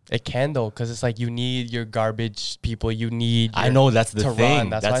 It can, though, because it's like you need your garbage people. You need I know, that's the thing.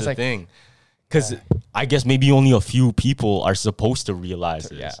 That's the thing. Because I guess maybe only a few people are supposed to realize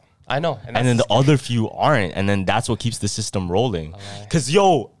this. Yeah, I know. And then the other few aren't. And then that's what keeps the system rolling. Because,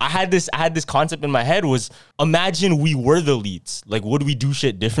 I had this concept in my head was, imagine we were the elites. Like, would we do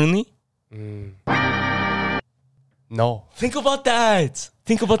shit differently? No. Think about that.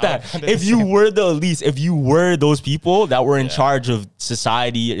 If you were the elites, if you were those people that were in charge of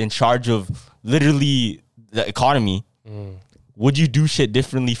society, in charge of literally the economy, would you do shit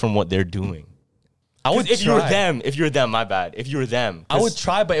differently from what they're doing? I would. If you're them, my bad. If you're them, I would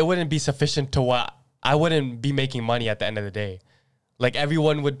try, but it wouldn't be sufficient to what I wouldn't be making money at the end of the day. Like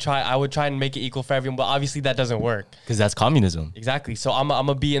everyone would try, I would try and make it equal for everyone, but obviously that doesn't work. Because that's communism. Exactly. So I'm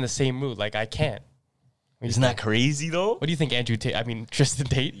gonna be in the same mood. Like I can't. Isn't that crazy though? What do you think, Andrew Tate? I mean, Tristan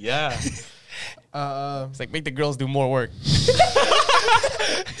Tate? Yeah. It's like, make the girls do more work.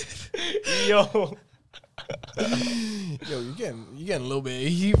 Yo, you're getting a little bit of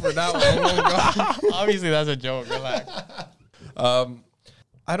heat for that one. Obviously, that's a joke. Relax.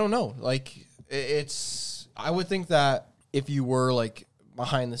 I don't know. Like, I would think that if you were like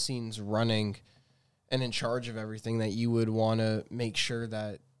behind the scenes running and in charge of everything, that you would want to make sure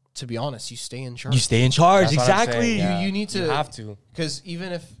that, to be honest, you stay in charge. You stay in charge, That's exactly. You need to. You have to. Because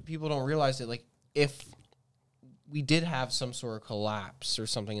even if people don't realize it, like, if we did have some sort of collapse or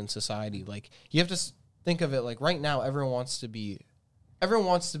something in society, like, you have to think of it like right now, everyone wants to be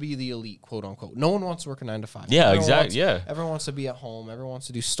the elite, quote unquote. No one wants to work a 9 to 5. Yeah, exactly. Everyone wants to be at home. Everyone wants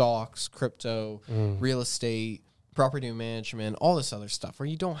to do stocks, crypto, real estate, property management, all this other stuff where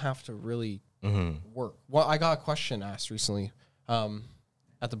you don't have to really work. Well, I got a question asked recently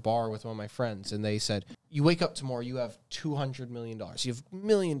at the bar with one of my friends, and they said, you wake up tomorrow, you have $200 million. You have $1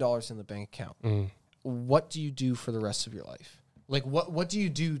 million in the bank account. What do you do for the rest of your life? Like, what do you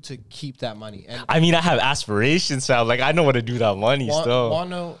do to keep that money? And I mean, I have aspirations, so like I know what to do with that money still.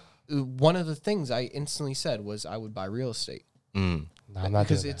 One of the things I instantly said was I would buy real estate. No, I'm not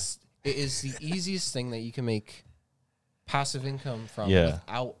because it is the easiest thing that you can make passive income from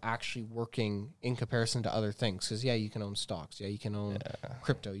without actually working in comparison to other things. Because you can own stocks, you can own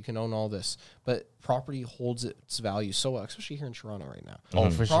crypto, you can own all this, but property holds its value so well, especially here in Toronto right now.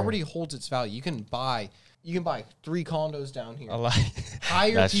 Property holds its value. You can buy 3 condos down here,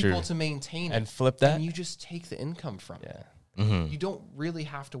 hire people to maintain it, and flip that, and you just take the income from it. You don't really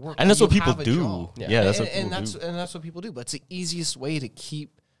have to work, and that's what people do. That's what people do. But it's the easiest way to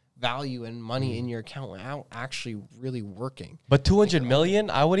keep value and money in your account without actually really working. But 200 million,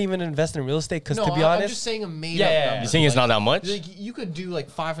 I wouldn't even invest in real estate because, to be honest, I'm just saying a made up number. You're saying it's not that much? Like, you could do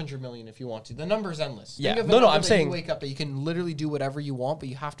like 500 million if you want to. The number's endless. I'm saying you wake up that you can literally do whatever you want, but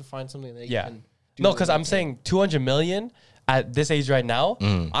you have to find something that you can do. No, because I'm saying 200 million at this age right now,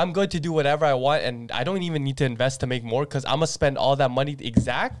 I'm going to do whatever I want, and I don't even need to invest to make more because I'm gonna spend all that money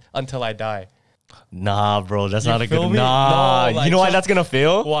exact until I die. Nah, bro, that's not a feel good. me? Nah, No, like, you know why just- that's gonna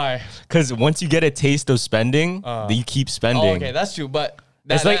fail? Why? Because once you get a taste of spending, then you keep spending. Oh, okay, that's true. But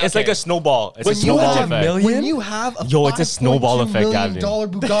it's like a snowball. It's a When you snowball have effect. When you have a Yo, it's a snowball $5.2 effect, million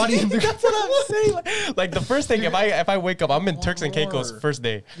Gavin. Bugatti in the that's what I'm saying. Like the first thing, if I wake up, I'm in Turks and Caicos first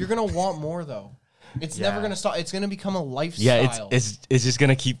day. You're gonna want more though. It's never gonna stop. It's gonna become a lifestyle. Yeah, it's just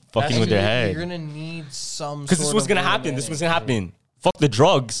gonna keep fucking with their head. You're gonna need some. Because this was gonna happen. This was gonna happen. Fuck the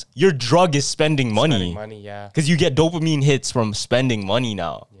drugs. Your drug is spending money. Spending money, yeah. Because you get dopamine hits from spending money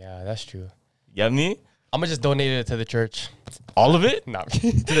now. Yeah, that's true. You get me? I'm gonna just donate it to the church. All of it? No,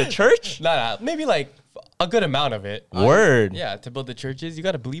 To the church? nah, maybe like a good amount of it. Word. Yeah, to build the churches, you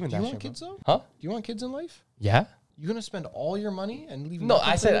gotta believe in Do that you shit, want bro. kids though? Huh? Do you want kids in life? Yeah. You gonna spend all your money and leave? No, nothing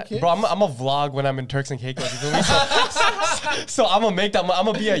I for said, your kids? bro, I'm a vlog when I'm in Turks and Caicos. You feel me? So I'm gonna make that. I'm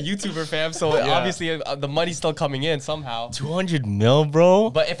gonna be a YouTuber, fam. So obviously the money's still coming in somehow. 200 mil, bro?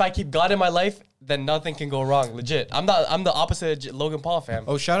 But if I keep God in my life, then nothing can go wrong. Legit. I'm the opposite of Logan Paul, fam.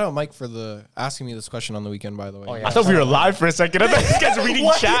 Oh, shout out Mike for the asking me this question on the weekend. By the way. Oh, yeah. I thought we were live for a second. I thought this guy's reading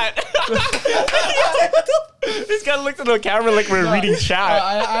chat. This guy looked at the camera like we're reading chat.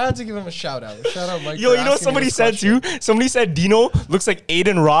 I had to give him a shout out. Shout out Mike. Yo, for you know what asking me somebody this said question. too? Somebody said Dino looks like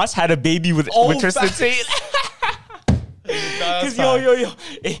Aiden Ross had a baby with Tristan facts. Tate. Because yo,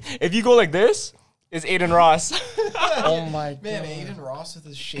 if you go like this, it's Aiden Ross. Oh my god. Man, Aiden Ross with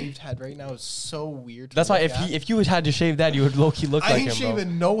his shaved head right now is so weird. To That's why look if you had to shave that, you would low key look I like ain't him, bro.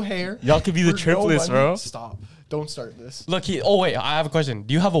 shaving no hair. Y'all could be the for no triplets, money. bro. Stop. Don't start this. Look, oh wait, I have a question.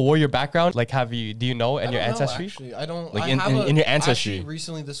 Do you have a warrior background? Like, do you know in your ancestry? Actually, I don't. Like I in- have in your ancestry. Actually,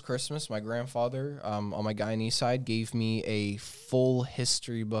 recently this Christmas, my grandfather, on my Guyanese side, gave me a full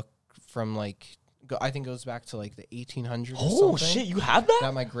history book from I think it goes back to like the 1800s. Oh or something, shit, you have that?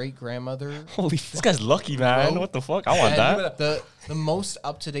 that my great grandmother. Holy fuck. This guy's lucky, man. Bro. What the fuck? I want that. The most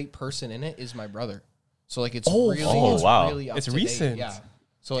up to date person in it is my brother. So like it's Oh, really, oh, it's wow. really up It's to date. recent. Yeah.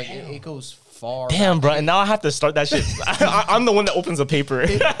 So like it goes far. Damn, back. bro. And now I have to start that shit. I'm the one that opens the paper.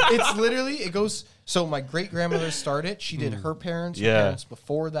 It's literally it goes. So my great grandmother started. She did her parents, her Yeah. parents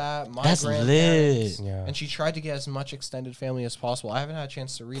before that. My That's grandparents, lit. Yeah. and she tried to get as much extended family as possible. I haven't had a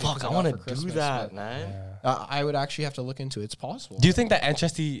chance to read it. Fuck, 'cause I got want it for to do Christmas, that, but, man. I would actually have to look into it. It's possible. Do you think that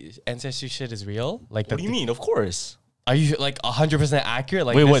ancestry shit is real? Like, What do you mean? Of course. Are you like 100% accurate?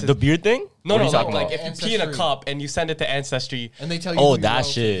 Like, Wait, this what? is- The beard thing? No, What are no, you talking like about? if you pee in a Ancestry. cup and you send it to Ancestry. And they tell you. Oh, who your that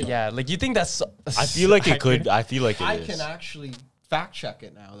relative shit. is. Yeah, like you think that's. I feel like it accurate? could. I feel like it I is. can actually fact check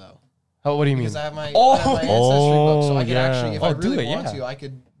it now though. Oh, what do you mean? Because I have my, Oh. I have my ancestry book, so I can yeah. actually, if Oh, I do really it, want yeah. to, I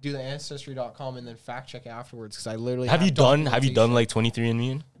could do the ancestry.com and then fact check it afterwards. Because I literally Have you done documentation. like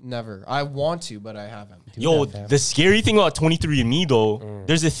 23andMe? Never. I want to, but I haven't. Yo, that, fam. the scary thing about 23andMe though,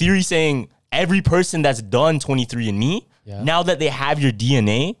 there's a theory saying every person that's done 23andMe, Yeah. now that they have your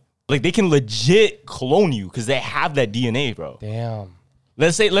DNA, like they can legit clone you because they have that DNA, bro. Damn.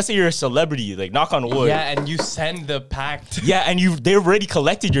 Let's say you're a celebrity, like knock on wood. Yeah, and you send the pact. Yeah, and they already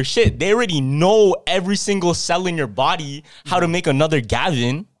collected your shit. They already know every single cell in your body how to make another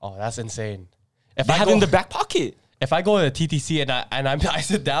Gavin. Oh, that's insane. If They I have go it in the back pocket. if I go to the TTC I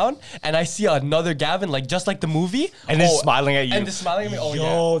sit down and I see another Gavin, like just like the movie, And it's smiling at you. and it's smiling at me. Oh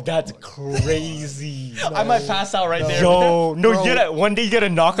Yo, that's crazy. I might pass out right there. Yo, no, Bro. you get one day you get a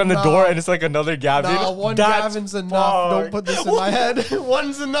knock on the Nah. door and it's like another Gavin. Nah, one That's Gavin's enough. Don't fucked. put this in my head.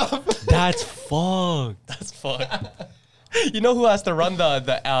 One's enough. That's fucked. That's fun. You know who has to run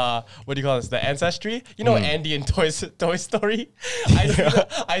the what do you call this? The ancestry? You know Andy in Toy Story?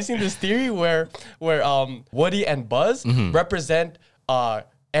 I seen this theory where Woody and Buzz represent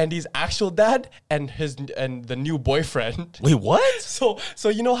Andy's actual dad and the new boyfriend. Wait, what? So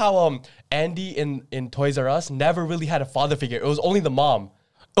you know how Andy in Toys R Us never really had a father figure. It was only the mom.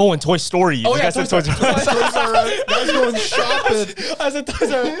 Oh, and Toy Story. Oh, This yeah, guy said Toy Toy Story. Story. Guys going shopping. I said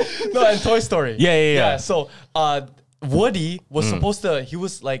Toys R Us. No, and Toy Story. Yeah. So Woody was supposed to, he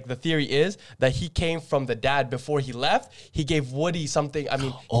was like, the theory is that he came from the dad before he left. He gave Woody something, he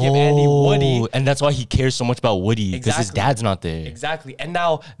gave Andy Woody. And that's why he cares so much about Woody because his Exactly. dad's not there. Exactly. And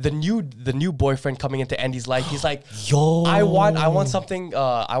now the new boyfriend coming into Andy's life, he's like, Yo. I want something,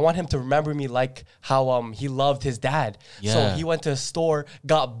 I want him to remember me like how he loved his dad. So Yeah. he went to a store,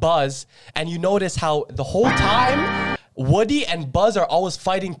 got Buzz, and you notice how the whole time Woody and Buzz are always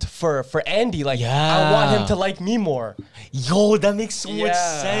fighting for Andy. Like, I want him to like me more. Yo, that makes so much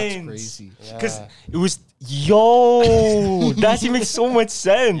That's sense. crazy. Because it was, yo, that actually makes so much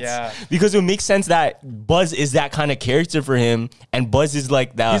sense. Yeah. Because it makes sense that Buzz is that kind of character for him, and Buzz is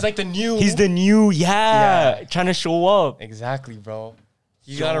like that. He's like the new. He's the new, trying to show up. Exactly, bro.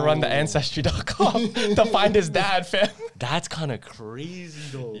 You gotta run the Ancestry.com to find his dad, fam. That's kind of Crazy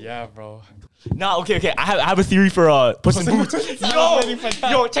though. Yeah, bro. Nah, okay. I have a theory for Puss in Boots.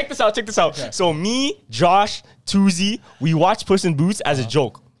 Yo, check this out. Okay. So me, Josh, Tuzi, we watch Puss in Boots as a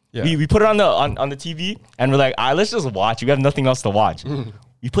joke. Yeah. We put it on the TV and we're like, all right, let's just watch. We have nothing else to watch.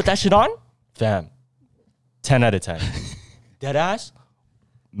 We put that shit on, fam. 10 out of 10. Deadass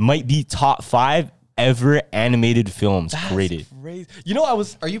might be top 5 ever animated films created. Crazy. You know,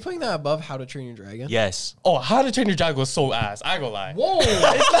 Are you putting that above How to Train Your Dragon? Yes. Oh, How to Train Your Dragon was so ass. I ain't gonna lie. Whoa.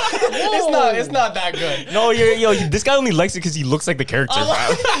 It's not that good. No, this guy only likes it because he looks like the character,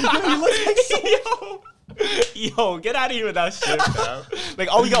 Yo, get out of here with that shit, fam.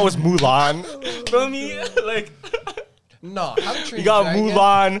 Like, all we got was Mulan. Feel me? Like, No, How to Train we Your got Dragon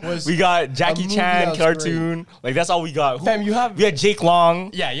Mulan. was We got Jackie a movie Chan that was cartoon. Like, that's all we got. Fam, we had Jake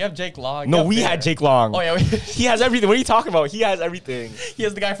Long. Yeah, you have Jake Long. No, You we have had Jake Long. Oh, yeah. He has everything. What are you talking about? He has everything. He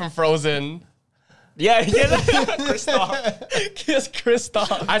has the guy from Frozen. Yeah, he has Kristoff. He has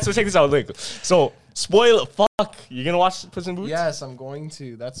Kristoff. All right, so check this out. Look, so spoil. Fuck, you gonna watch Puss in Boots? Yes, I'm going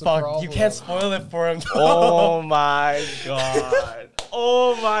to. That's the Fuck, problem. you can't spoil it for him. Oh my god.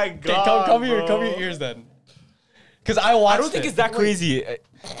 Oh my god. Okay, come here. bro. Cover your ears then. Because I watched I don't think it. it's that crazy.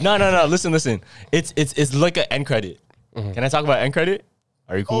 No. Listen. It's like an end credit. Can I talk about end credit?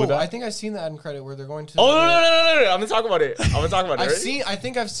 Are you cool with that? I think I've seen the end credit where they're going to. Oh no! I'm gonna talk about it. I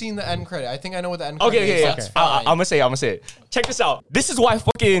think I've seen the end credit. I think I know what the end credit is. Okay. That's fine. I'm gonna say it. Check this out. This is why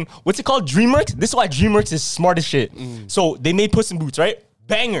fucking what's it called? DreamWorks. This is why DreamWorks is smart as shit. So they made Puss in Boots, right?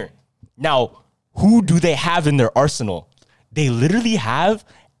 Banger. Now, who do they have in their arsenal? They literally have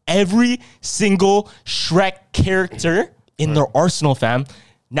every single Shrek character in their arsenal, fam.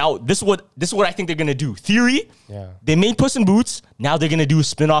 Now, this is what I think they're gonna do. Theory, they made Puss in Boots. Now they're gonna do a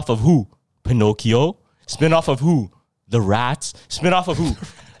spin-off of who? Pinocchio. Spin-off of who? The Rats. Spin-off of who?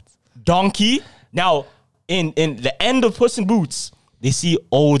 Donkey. Now, in the end of Puss in Boots, they see,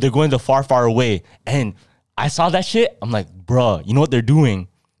 oh, they're going to far, far away. And I saw that shit. I'm like, bruh, you know what they're doing?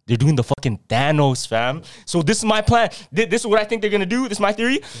 They're doing the fucking Thanos, fam. So this is my plan. This is what I think they're gonna do. This is my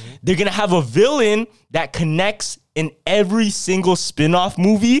theory. They're gonna have a villain that connects in every single spin-off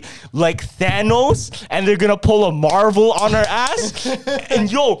movie like Thanos, and they're gonna pull a Marvel on our ass. And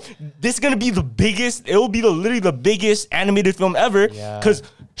yo, this is gonna be the biggest, it will be literally the biggest animated film ever. Cause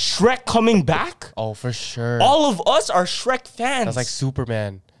Shrek coming back. Oh, for sure. All of us are Shrek fans. That's like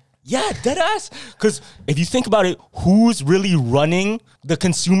Superman. Yeah, deadass. Because if you think about it, who's really running the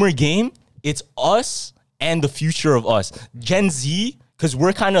consumer game? It's us and the future of us. Gen Z, because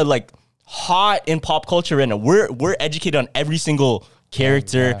we're kind of like hot in pop culture right now. We're educated on every single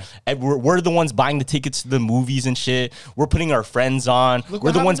character. And we're the ones buying the tickets to the movies and shit. We're putting our friends on.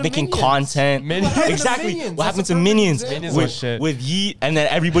 We're the ones making content. Exactly. What happened to Minions? With Yeet, and then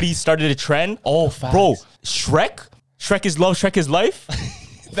everybody started a trend. Oh, facts. Bro, Shrek is love, Shrek is life.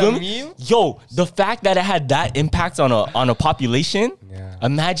 The meme? Yo, the fact that it had that impact on a population,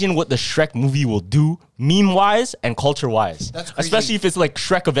 imagine what the Shrek movie will do meme-wise and culture-wise. That's crazy. Especially if it's like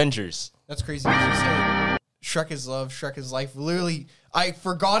Shrek Avengers. That's crazy. As you say, Shrek is love, Shrek is life. Literally, I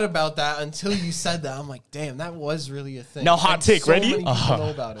forgot about that until you said that. I'm like, damn, that was really a thing. Now, hot And take, so ready? many people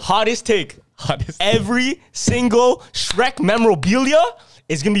know about it. Hottest take. Every single Shrek memorabilia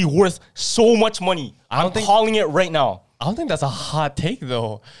is going to be worth so much money. I'm calling it right now. I don't think that's a hot take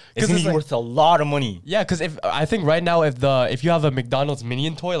though. It's gonna be like, worth a lot of money. Yeah, because I think right now if you have a McDonald's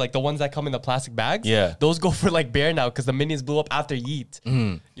Minion toy, like the ones that come in the plastic bags, those go for like bare now because the Minions blew up after Yeet.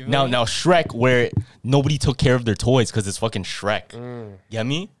 Now Shrek, where nobody took care of their toys because it's fucking Shrek. Get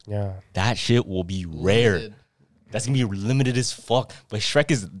me? Yeah. That shit will be rare. Limited. That's gonna be limited as fuck. But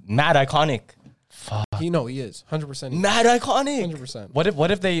Shrek is mad iconic. He is 100%. Mad iconic. 100%. What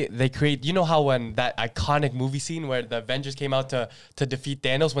if they create, you know how when that iconic movie scene where the Avengers came out to defeat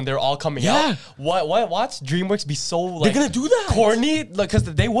Thanos when they're all coming out? Watch DreamWorks be so like They're gonna do that. corny, like because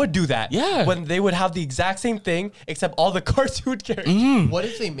they would do that. Yeah. When they would have the exact same thing except all the cartoon characters. What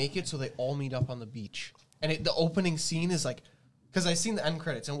if they make it so they all meet up on the beach? And the opening scene is like, because I seen the end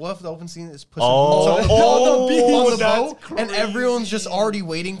credits, and what if the open scene is Puss in Boots on the boat, and everyone's just already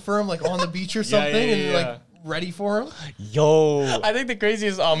waiting for him, like on the beach or something, and like ready for him? Yo. I think the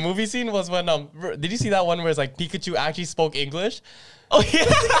craziest movie scene was when did you see that one where it's like Pikachu actually spoke English? Oh yeah.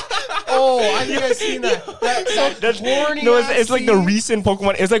 Oh, I think I've seen that. That horny. No, it's like the recent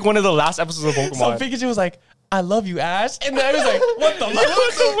Pokemon. It's like one of the last episodes of Pokemon. So Pikachu was like, I love you, Ash. And then I was like, what the fuck?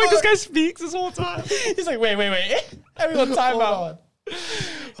 What the fuck? This guy speaks this whole time. He's like, wait. Everyone time out.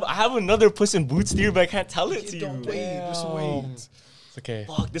 I have another Puss in Boots theory, but I can't tell it to you. Don't wait. Just wait. It's okay.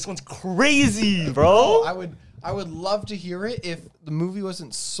 Fuck, this one's crazy, bro. I would love to hear it if the movie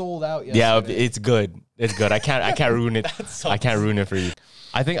wasn't sold out yet. Yeah, it's good. It's good. I can't ruin it. I can't ruin it for you.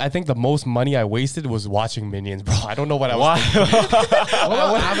 I think the most money I wasted was watching Minions, bro. I don't know what I was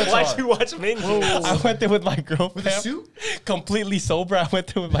thinking. Why'd you watch Minions? I went there with my girlfriend. With a suit? Completely sober. I went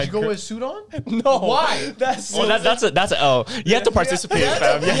there with my Did you go girl. with a suit on? No. Why? That's Well, that's a L. You have to participate,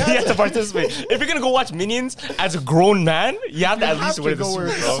 fam. You have to participate. If you're gonna go watch Minions as a grown man, you have to at least wear the suit,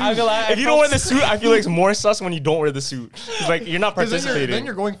 bro. If you don't wear the suit, I feel like it's more sus when you don't wear the suit. It's like you're not participating. Then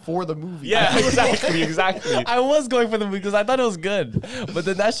you're going for the movie. Yeah, exactly. I was going for the movie because I thought it was good, but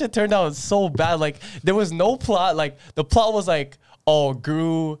then that shit turned out so bad. Like there was no plot. Like the plot was like, oh,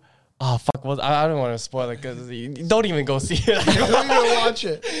 Gru. Oh fuck! I don't want to spoil it because don't even go see it. Don't even watch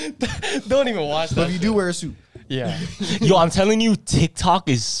it. Don't even watch that. But you do wear a suit. Yeah. Yo, I'm telling you, TikTok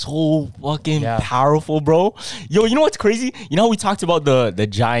is so fucking powerful, bro. Yo, you know what's crazy? You know how we talked about the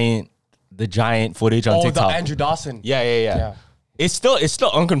giant footage on TikTok? The Andrew Dawson. Yeah. It's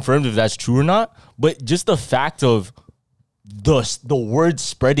still unconfirmed if that's true or not. But just the fact of the word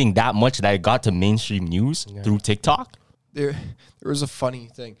spreading that much that it got to mainstream news through TikTok. There was a funny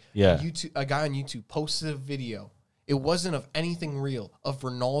thing. Yeah. A guy on YouTube posted a video. It wasn't of anything real, of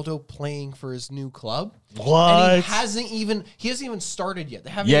Ronaldo playing for his new club. What? And he hasn't even started yet. They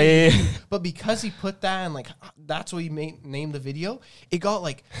haven't. Yeah. But because he put that and like that's what he named the video, it got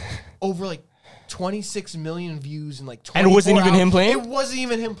like over like 26 million views in like 24 And it wasn't even hours. him playing? It wasn't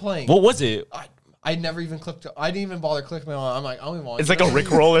even him playing. What was it? I never even clicked. I didn't even bother clicking on. I'm like, I don't even want. It's like a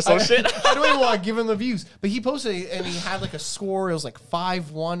Rickroll or some shit. I don't even want to give him the views. But he posted it and he had like a score. It was like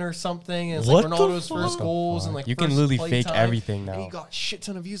 5-1 or something. And it's What like the Ronaldo's first goals and like You can first literally play fake time. everything now. And he got shit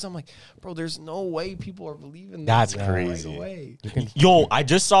ton of views. I'm like, bro, there's no way people are believing That's this crazy. Right away. Yo, I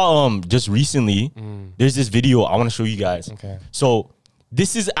just saw just recently. There's this video I want to show you guys. Okay. So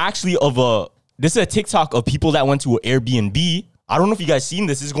this is actually this is a TikTok of people that went to an Airbnb. I don't know if you guys seen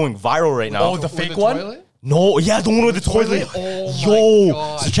this. This is going viral right now. Oh, the With fake the one? toilet? No, yeah, the one with the toilet. Oh Yo, my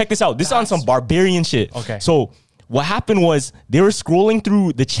God. so check this out. This is on some barbarian shit. Okay. So what happened was they were scrolling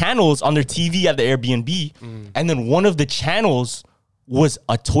through the channels on their TV at the Airbnb, and then one of the channels was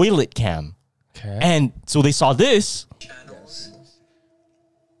a toilet cam. Okay. And so they saw this. Channels.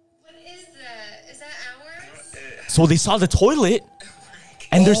 What is that? Is that ours? So they saw the toilet,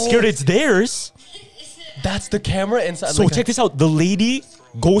 and they're scared it's theirs. That's the camera inside. So check this out. The lady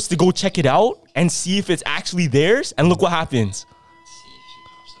goes to go check it out and see if it's actually theirs. And look what happens.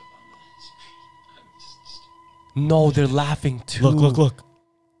 No, they're laughing too. Look.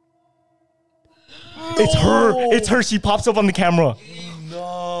 It's her. It's her. She pops up on the camera.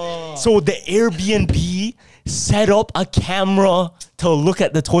 No. So the Airbnb set up a camera to look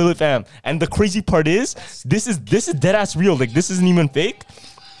at the toilet, fam. And the crazy part is, this is dead ass real. Like this isn't even fake.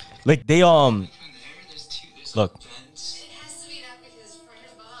 Like they look.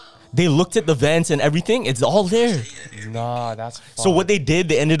 They looked at the vents and everything. It's all there. Nah, that's fun. So what they did,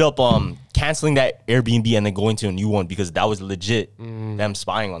 they ended up canceling that Airbnb and then going to a new one because that was legit them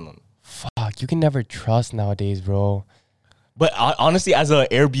spying on them. Fuck, you can never trust nowadays, bro. But honestly, as an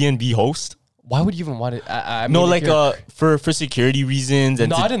Airbnb host, Why would you even want it? I mean, no, if like you're- for security reasons and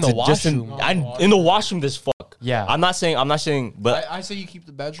Not in the just washroom. in the washroom. There's fuck. Yeah. I'm not saying, but I say you keep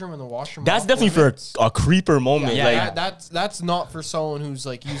the bedroom and the washroom. that's off definitely limits. for a creeper moment. Yeah, like that's not for someone who's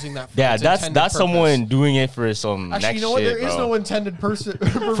like using that. For yeah, its that's intended purpose. someone doing it for some Actually, next you know what? shit, There is bro. no intended purpose For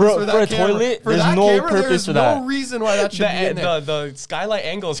that a camera. toilet, For there's that no camera, purpose there's for that. no reason why that should be in there. the skylight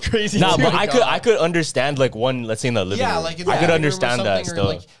angle is crazy. Nah, too. but I could understand like one, let's say in the living Yeah, room. like in the I could living room or understand that something,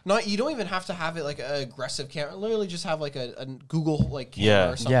 or, stuff. like, not you don't even have to have it like an aggressive camera. Literally, just have like a Google like camera Yeah.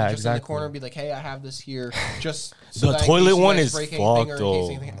 or something Yeah, just in the exactly. corner and be like, hey, I have this here. Just so The that in toilet case you one guys is break anything or in fucked, case though.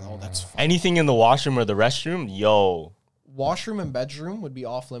 anything- Oh, that's fine. Anything in the washroom or the restroom, yo. Washroom and bedroom would be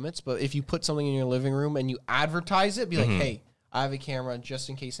off limits, but if you put something in your living room and you advertise it, be like, hey, I have a camera just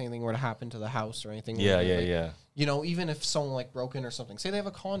in case anything were to happen to the house or anything. Yeah, like, yeah, yeah. You know, even if someone like broke in or something, say they have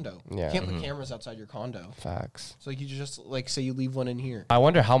a condo, Yeah. you can't put cameras outside your condo. Facts. So you just like say you leave one in here. I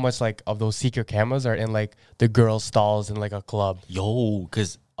wonder how much like of those secret cameras are in like the girls' stalls in like a club. Yo,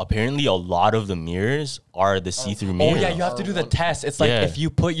 because apparently a lot of the mirrors are the see-through Oh mirror. yeah, you have to do the test. It's like Yeah. if you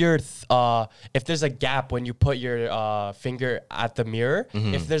put your if there's a gap when you put your finger at the mirror,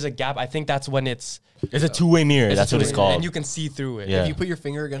 if there's a gap, I think that's when it's It's a two-way mirror. it's That's a what it's two-way, called. and you can see through it. Yeah. If you put your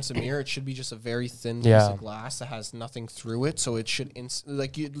finger against a mirror, it should be just a very thin piece Yeah. of glass that has nothing through it. So it should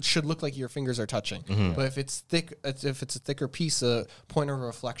it should look like your fingers are touching. Mm-hmm. But if it's thick, if it's a thicker piece, the point of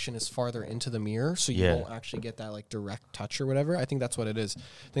reflection is farther into the mirror, so you Yeah. won't actually get that like direct touch or whatever. I think that's what it is.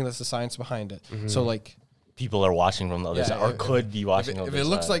 I think that's the science behind it. So like, People are watching from the other Yeah, side, or if- could be watching if on it, the if other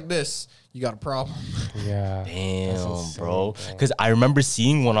it looks side. like this, you got a problem. Yeah. Damn, insane, bro. bro. Because I remember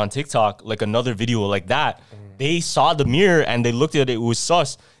seeing one on TikTok, like another video like that. They saw the mirror and they looked at it. It was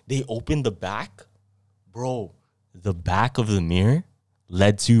sus. They opened the back. Bro, the back of the mirror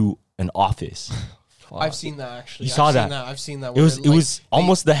led to an office. I've seen that actually. You saw I've that? Seen that. I've seen that. It where, was like,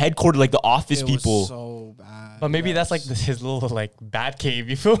 almost the headquarters, like the office it people. was so bad. But maybe that's like his little like bat cave.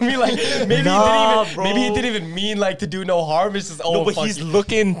 You feel me? Like maybe Nah, maybe he bro. didn't even mean like to do no harm. It's just No, but fuck he's it.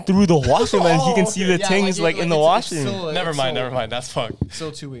 looking through the washroom and he can see the Yeah, things like in the washroom. Never mind. That's fucked.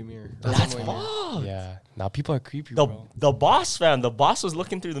 Still two-way mirror. That's one-way mirror. fucked. Yeah. Now people are creepy, The, bro. the boss, fam, the boss was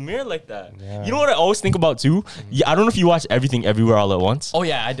looking through the mirror like that. Yeah. You know what I always think about too? Yeah, I don't know if you watch Everything Everywhere All at Once. Oh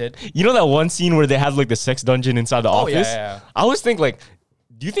yeah, I did. You know that one scene where they have like the sex dungeon inside the office? yeah. I always think like,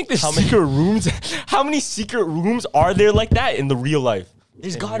 do you think there's secret rooms? How many secret rooms are there like that in the real life?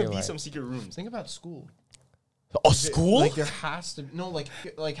 There's got to real be life. some secret rooms. Think about school. Oh, school? Like there has to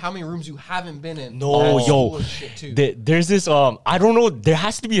like how many rooms you haven't been in. No, That's yo, school shit too. there's this I don't know. There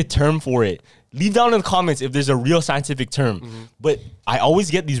has to be a term for it. Leave down in the comments if there's a real scientific term. But I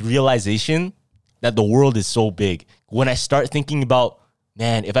always get these realization that the world is so big when I start thinking about,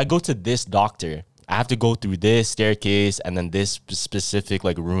 man, if I go to this doctor, I have to go through this staircase and then this specific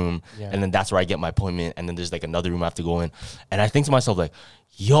like room, and then that's where I get my appointment. And then there's like another room I have to go in, and I think to myself like,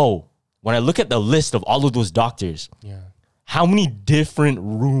 yo, when I look at the list of all of those doctors, how many different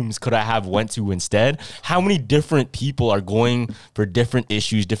rooms could I have went to instead? How many different people are going for different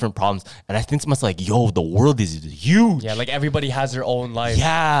issues, different problems? And I think to myself like, yo, the world is huge. Yeah, like everybody has their own life.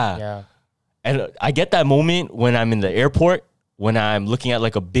 Yeah. Yeah. And I get that moment when I'm in the airport, when I'm looking at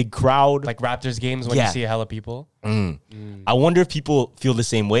like a big crowd. Like Raptors games when Yeah. you see a hella people. I wonder if people feel the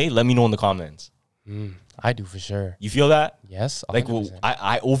same way. Let me know in the comments. I do for sure. You feel that? Yes. Like 100%.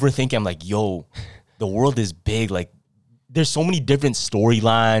 I overthink. I'm like, yo, the world is big. Like there's so many different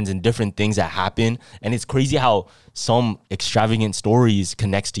storylines and different things that happen. And it's crazy how some extravagant stories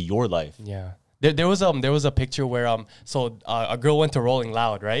connects to your life. Yeah. There was a picture where a girl went to Rolling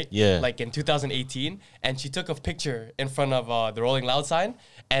Loud, right? Yeah. Like in 2018, and she took a picture in front of the Rolling Loud sign,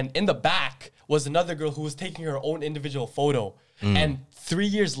 and in the back was another girl who was taking her own individual photo. And 3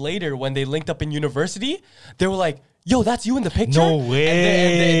 years later, when they linked up in university, they were like, "Yo, that's you in the picture." No And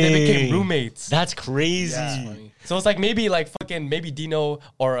they way. became roommates. That's crazy. So it's like maybe Dino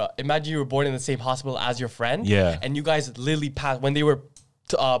or imagine you were born in the same hospital as your friend. Yeah. And you guys literally passed when they were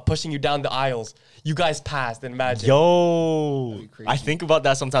pushing you down the aisles. You guys passed. And imagine. Yo, I think about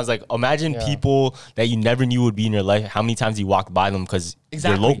that sometimes. Like, imagine people that you never knew would be in your life. How many times you walked by them because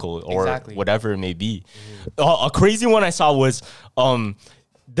Exactly. they're local or Exactly. whatever it may be. A crazy one I saw was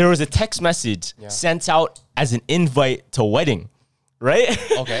there was a text message sent out as an invite to a wedding. Right?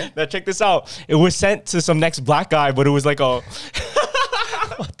 Okay. Now check this out. It was sent to some next black guy, but it was like a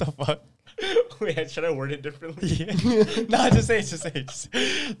What the fuck? wait, should I word it differently? Nah, just say it.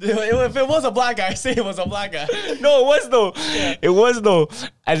 If it was a black guy, say it was a black guy. No, it was though. It was though.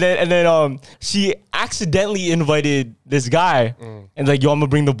 And then she accidentally invited this guy and like, yo, I'm gonna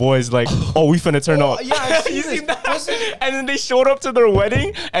bring the boys. Like, oh, we finna turn up. yeah, I've seen You this. seen that? And then they showed up to their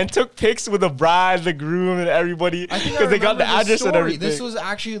wedding and took pics with the bride, the groom, and everybody I think I because they got the remember this address and story. everything. This was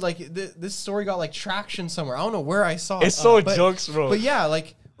actually like this story got like traction somewhere. I don't know where I saw it. It's so but- jokes, bro. But yeah,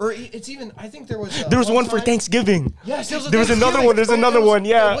 like it's even. I think there was. There was one for time- Thanksgiving. Yes, There was another one. There's another one.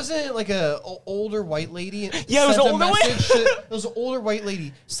 Yeah. Wasn't it like a older white lady? Yeah, it was sent an a older white- message It was an older white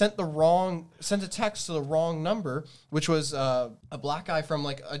lady sent a text to the wrong number, which was a black guy from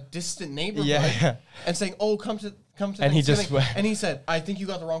like a distant neighborhood. Yeah. And saying, "Oh, come to." And he just Thanksgiving." went- and he said, "I think you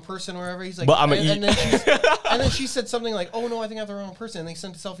got the wrong person," or whatever. He's like, But I'ma and eat. then she said something like, "Oh no, I think I have the wrong person." And they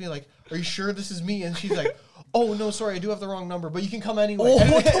sent a selfie like, "Are you sure this is me?" And she's like, "Oh no, sorry, I do have the wrong number, but you can come anyway."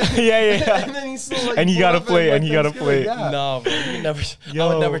 yeah. And then he's still like, And he gotta bluffing, play, like, and he gotta Thanksgiving. play. Yeah. No, bro, you never. I Yo.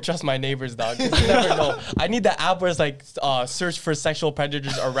 would never trust my neighbors, dog. 'Cause you never know. I need the app where it's like search for sexual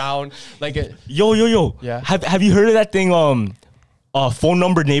predators around. Yo. Yeah. Have you heard of that thing? Phone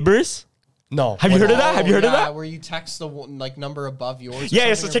number neighbors. No. Have you heard of that? Have you heard of that? Where you text the like number above yours. or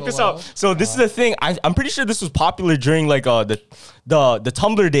Yeah, so something check or this below? out. So this is the thing. I'm pretty sure this was popular during like the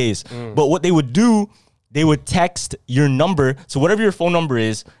Tumblr days. But what they would do, they would text your number. So whatever your phone number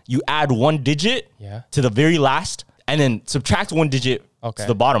is, you add 1 digit to the very last, and then subtract 1 digit to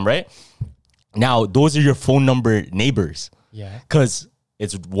the bottom, right? Now those are your phone number neighbors. Yeah. Because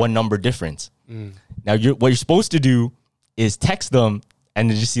it's 1 number difference. Now what you're supposed to do is text them and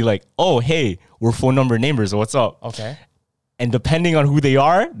then just see like, oh, hey, we're phone number neighbors. What's up? Okay. And depending on who they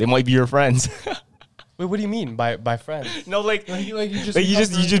are, they might be your friends. Wait, what do you mean by friends? No, like you you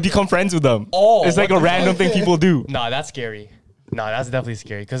just become friends with them. Oh, it's like a random thing people do. Nah, that's scary. Nah, that's definitely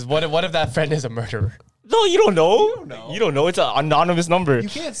scary. Because what if that friend is a murderer? No, you don't know. You don't know. It's an anonymous number. You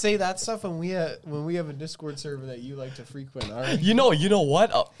can't say that stuff when we have a Discord server that you like to frequent. All right. You know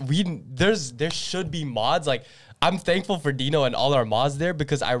what? There should be mods. Like, I'm thankful for Dino and all our mods there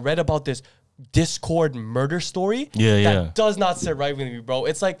because I read about this Discord murder story. That does not sit right with me, bro.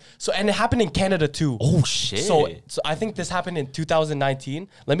 It's like and it happened in Canada too. Oh shit. So I think this happened in 2019.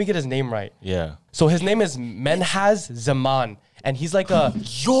 Let me get his name right. Yeah. So his name is Menhaz Zaman, and he's like a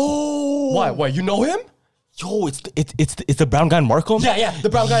Yo. What? You know him? Yo, it's the brown guy in Markham? Yeah, the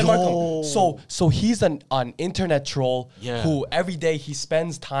brown guy in Markham. So he's an internet troll who every day he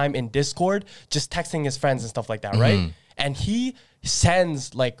spends time in Discord just texting his friends and stuff like that, right? And he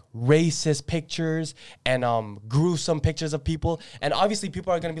sends like racist pictures and gruesome pictures of people. And obviously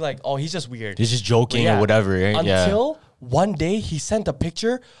people are gonna be like, oh, he's just weird. He's just joking or whatever, right? Until one day he sent a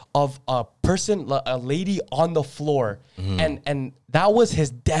picture of a person, a lady on the floor. And that was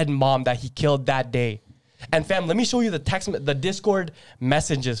his dead mom that he killed that day. And fam, let me show you the Discord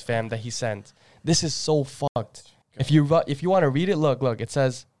messages, fam, that he sent. This is so fucked. If you want to read it, look, it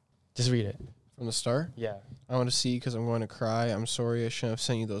says, just read it. From the start? Yeah. I want to see because I'm going to cry. I'm sorry I shouldn't have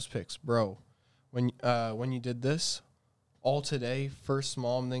sent you those pics. Bro, when you did this, all today, first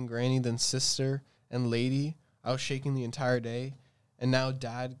mom, then granny, then sister, and lady, I was shaking the entire day. And now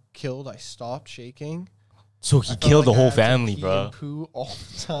dad killed, I stopped shaking. So he killed the whole family, bro. Poo all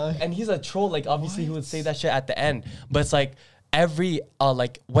the time. And he's a troll. Like, obviously, he would say that shit at the end. But it's like,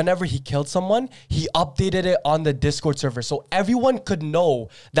 whenever he killed someone, he updated it on the Discord server. So everyone could know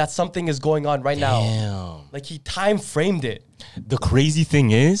that something is going on right now. Like, he time framed it. The crazy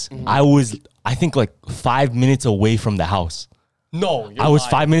thing is, I think like 5 minutes away from the house. No, I was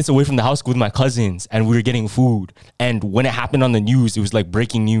 5 minutes away from the house with my cousins and we were getting food. And when it happened on the news, it was like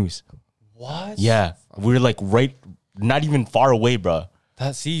breaking news. What? Yeah. We were like not even far away, bro.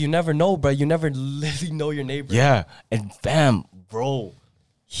 See, you never know, bro. You never literally know your neighbor. Yeah. And fam, bro,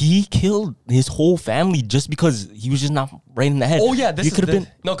 he killed his whole family just because he was just not right in the head. Oh, yeah.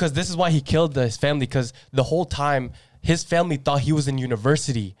 Because this is why he killed his family, because the whole time his family thought he was in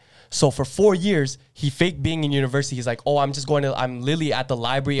university. So for 4 years, he faked being in university. He's like, oh, I'm literally at the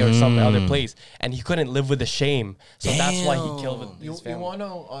library or some other place. And he couldn't live with the shame. So that's why he killed his family. You want to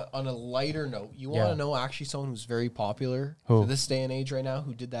know, on a lighter note, you want to know actually someone who's very popular to this day and age right now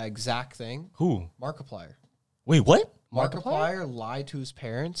who did that exact thing? Who? Markiplier. Wait, what? Markiplier lied to his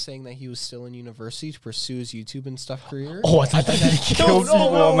parents saying that he was still in university to pursue his YouTube and stuff career. Oh, I thought he killed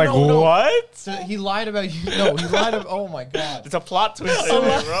people. I'm like, what? So he lied about you. No, he lied about. Oh my god. It's a plot twist,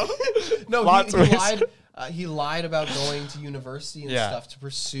 bro. No, he lied. He lied about going to university and stuff to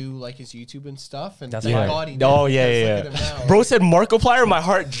pursue like his YouTube and stuff. And thank God he did. Oh yeah. Bro said Markiplier, my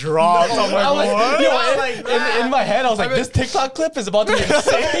heart dropped. I'm like, what? In my head, I was like, this TikTok clip is about to be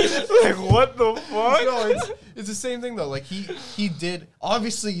insane. Like, what the fuck? No, it's the same thing though. Like he did.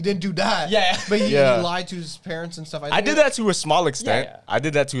 Obviously, he didn't do that. Yeah. But he lied to his parents and stuff. I did that to a small extent.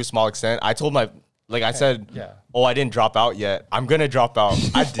 I told I said, oh, I didn't drop out yet. I'm gonna drop out.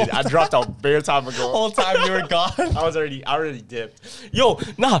 I did. I dropped out bare time ago. Whole time you were gone. I already dipped. Yo,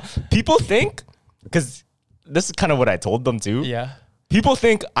 nah. People think, because this is kind of what I told them too. Yeah. People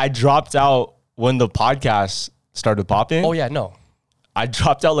think I dropped out when the podcast started popping. Oh yeah, no. I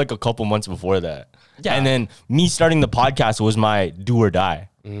dropped out like a couple months before that. Yeah. And then me starting the podcast was my do or die.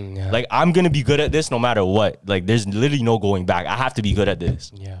 Like, I'm gonna be good at this no matter what. Like, there's literally no going back. I have to be good at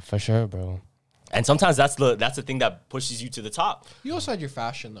this. Yeah, for sure, bro. And sometimes that's the thing that pushes you to the top. You also had your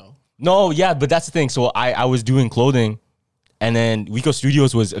fashion though. No, yeah, but that's the thing. So I was doing clothing, and then Wiko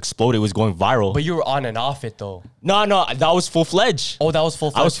Studios was exploded. It was going viral. But you were on and off it though. No, that was full-fledged. Oh, that was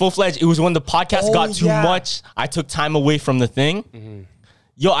full-fledged? I was full-fledged. It was when the podcast got too much. I took time away from the thing.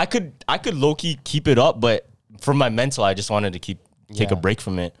 Yo, I could low-key keep it up, but for my mental, I just wanted to take a break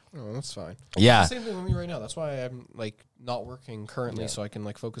from it. Oh, that's fine. Yeah. It's the same thing with me right now. That's why I'm like not working currently, so I can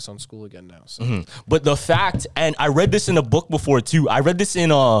like focus on school again now. So. But the fact, and I read this in a book before too. I read this in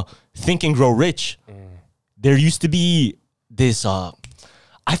Think and Grow Rich. There used to be this,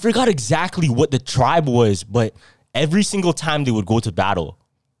 I forgot exactly what the tribe was, but every single time they would go to battle,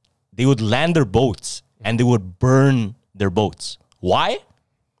 they would land their boats and they would burn their boats. Why?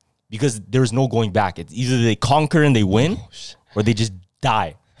 Because there's no going back. It's either they conquer and they win or they just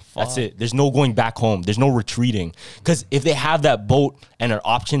die. That's it. There's no going back home. There's no retreating. Because if they have that boat and an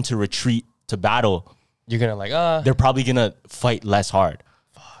option to retreat to battle, you're gonna like, they're probably gonna fight less hard.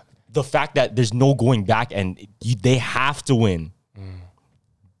 The fact that there's no going back and they have to win.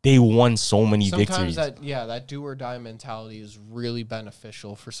 They won so many victories. Sometimes that do or die mentality is really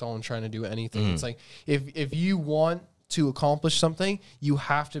beneficial for someone trying to do anything. It's like if you want to accomplish something, you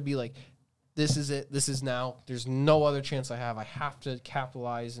have to be like, this is it. This is now. There's no other chance I have. I have to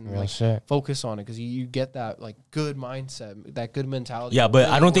capitalize and focus on it because you get that like good mindset, that good mentality. Yeah, but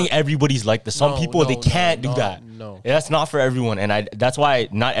I don't think everybody's like this. Some people, they can't do that. No. Yeah, that's not for everyone. And that's why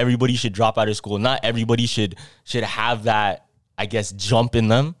not everybody should drop out of school. Not everybody should have that, I guess, jump in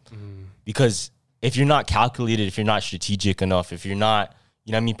them. Because if you're not calculated, if you're not strategic enough, if you're not,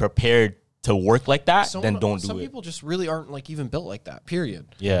 you know what I mean, prepared to work like that, then don't do it. Some people just really aren't like even built like that, period.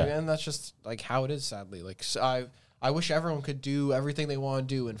 Yeah. And that's just like how it is, sadly. Like I wish everyone could do everything they want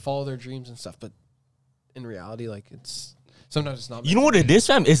to do and follow their dreams and stuff, but in reality, like sometimes it's not. You know what it is,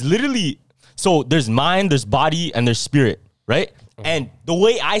 fam? It's literally, so there's mind, there's body, and there's spirit, right? And the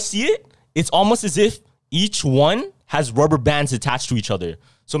way I see it, it's almost as if each one has rubber bands attached to each other.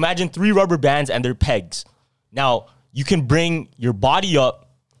 So imagine 3 rubber bands and they're pegs. Now, you can bring your body up,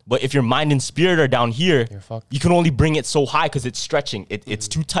 but if your mind and spirit are down here, you can only bring it so high because it's stretching. It's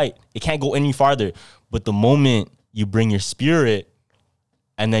too tight. It can't go any farther. But the moment you bring your spirit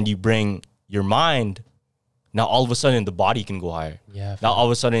and then you bring your mind, now all of a sudden the body can go higher. Yeah. Now all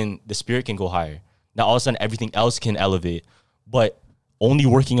of a sudden the spirit can go higher. Now all of a sudden everything else can elevate. But only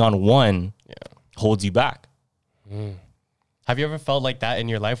working on one holds you back. Have you ever felt like that in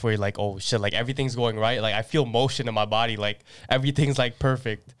your life where you're like, oh shit, like everything's going right? Like I feel motion in my body, like everything's like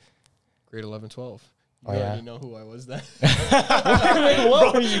perfect. Grade 11, 12. Oh, You yeah. already know who I was then.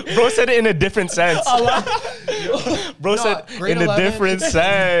 Bro said it in a different sense. Bro said grade in a 11 different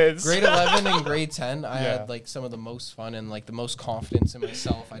sense. Grade 11 and grade 10, I had like some of the most fun and like the most confidence in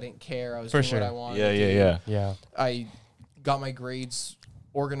myself. I didn't care. I was doing what I wanted to do. Yeah. I got my grades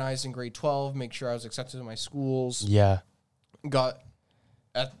organized in grade 12, make sure I was accepted to my schools. Yeah.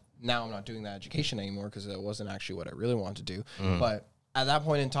 Now I'm not doing that education anymore because it wasn't actually what I really wanted to do. But at that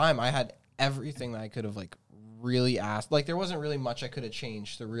point in time, I had everything that I could have like really asked. Like there wasn't really much I could have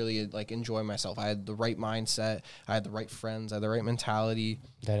changed to really like enjoy myself. I had the right mindset. I had the right friends. I had the right mentality.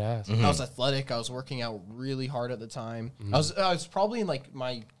 That ass. I was athletic. I was working out really hard at the time. I was probably in like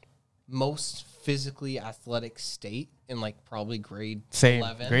my most physically athletic state in like probably grade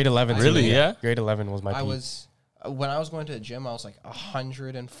 11. Grade 11. Really? Yeah. Grade 11 was my peak. When I was going to the gym, I was like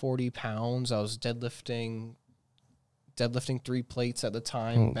 140 pounds. I was deadlifting 3 plates at the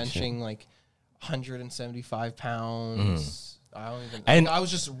time, benching like 175 pounds. I was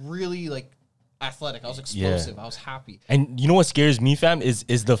just really like athletic. I was explosive. I was happy. And you know what scares me, fam, is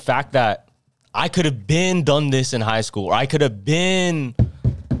the fact that I could have done this in high school, or I could have been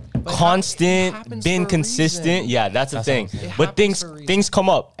constant, been consistent. Yeah, that's the thing. But things come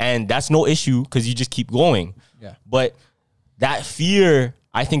up, and that's no issue because you just keep going. Yeah. But that fear,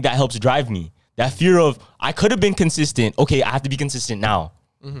 I think that helps drive me. That fear of I could have been consistent. Okay, I have to be consistent now.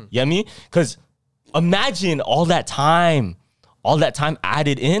 You know what I mean? Because imagine all that time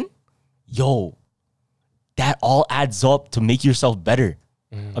added in. Yo, that all adds up to make yourself better.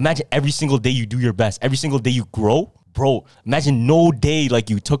 Imagine every single day you do your best. Every single day you grow. Bro, imagine no day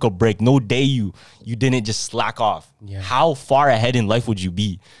like you took a break. No day you didn't just slack off. Yeah. How far ahead in life would you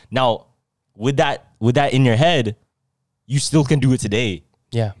be? Now, with that in your head, you still can do it today.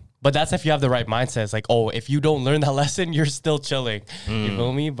 Yeah. But that's if you have the right mindset. It's like, oh, if you don't learn that lesson, you're still chilling. You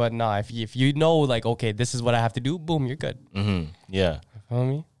feel me? But nah, if you know, like, okay, this is what I have to do, boom, you're good. Yeah. You feel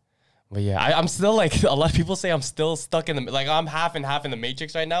me? But yeah, I'm still like, a lot of people say I'm still stuck in the, like I'm half and half in the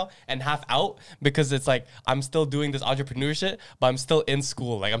matrix right now and half out because it's like, I'm still doing this entrepreneurship, but I'm still in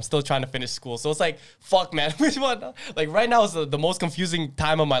school. Like I'm still trying to finish school. So it's like, fuck man, which one? Like right now is the most confusing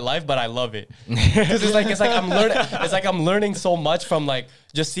time of my life, but I love it. Cause it's like I'm learning so much from like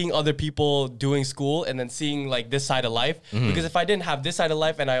just seeing other people doing school and then seeing like this side of life. Because if I didn't have this side of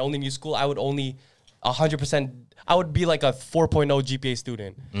life and I only knew school, I would only 100%, I would be like a 4.0 GPA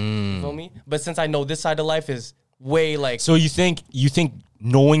student. You feel me? But since I know this side of life is way like... So you think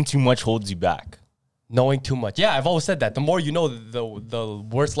knowing too much holds you back? Knowing too much. Yeah, I've always said that. The more you know, the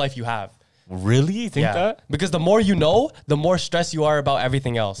worse life you have. Really? You think that? Because the more you know, the more stressed you are about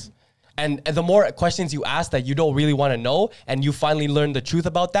everything else. And the more questions you ask that you don't really want to know, and you finally learn the truth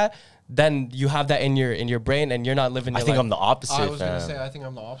about that, then you have that in your brain, and you're not living your I think life. I'm the opposite. I was fam. gonna say I think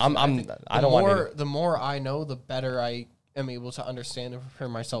I'm the opposite. I don't want to. The more I know, the better I am able to understand and prepare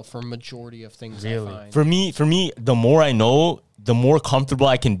myself for a majority of things I find. For me, the more I know, the more comfortable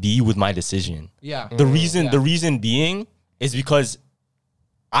I can be with my decision. Yeah. The reason being is because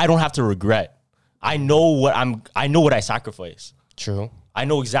I don't have to regret. I know what I sacrifice. True. I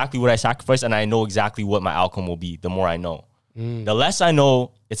know exactly what I sacrifice, and I know exactly what my outcome will be the more I know. The less I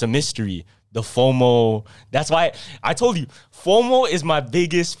know, it's a mystery. The FOMO. That's why I told you, FOMO is my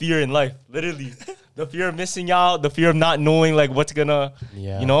biggest fear in life. Literally. The fear of missing out, the fear of not knowing like what's gonna,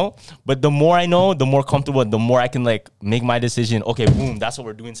 you know? But the more I know, the more comfortable, the more I can like make my decision. Okay, boom, that's what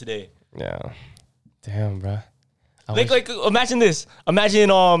we're doing today. Yeah. Damn, bro. Like imagine this.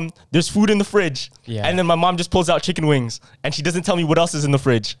 Imagine there's food in the fridge. Yeah. And then my mom just pulls out chicken wings and she doesn't tell me what else is in the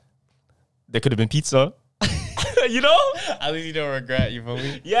fridge. There could have been pizza. You know? At least you don't regret, you feel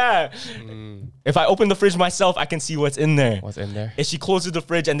me? Yeah. If I open the fridge myself, I can see what's in there. What's in there? If she closes the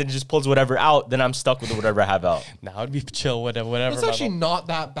fridge and then just pulls whatever out, then I'm stuck with whatever I have out. Nah, I'd be chill, whatever. It's actually not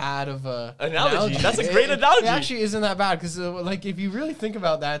that bad of a Analogy. That's a great analogy. It actually isn't that bad because, like, if you really think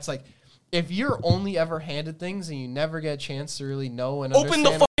about that, it's like if you're only ever handed things and you never get a chance to really know and Open the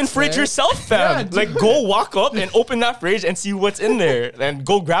understand fucking fridge there, yourself, fam. Yeah, like, go walk up and open that fridge and see what's in there and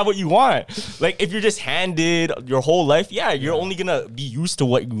go grab what you want. Like, if you're just handed your whole life, you're only gonna be used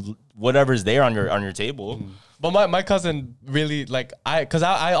to whatever's there on your table. But my cousin really, like, I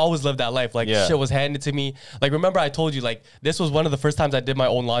always lived that life. Like, shit was handed to me. Like, remember I told you, like, this was one of the first times I did my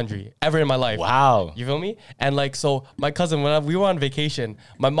own laundry ever in my life. Wow. You feel me? And, like, so my cousin, when we were on vacation,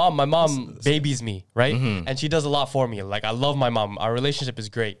 my mom babies me, right? And she does a lot for me. Like, I love my mom. Our relationship is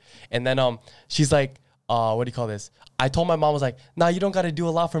great. And then she's like, what do you call this? I told my mom, I was like, nah, you don't got to do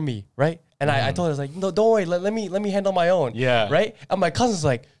a lot for me, right? And I told her, I was like, no, don't worry. Let me handle my own. Yeah. Right? And my cousin's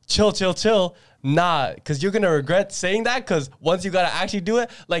like, chill. Nah, because you're going to regret saying that because once you got to actually do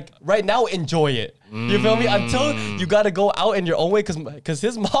it, like right now, enjoy it. You feel me? Until you got to go out in your own way because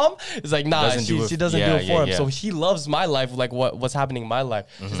his mom is like, nah, she doesn't do it for him. So he loves my life, like what's happening in my life.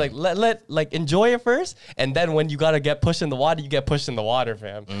 She's like, let enjoy it first. And then when you got to get pushed in the water, you get pushed in the water,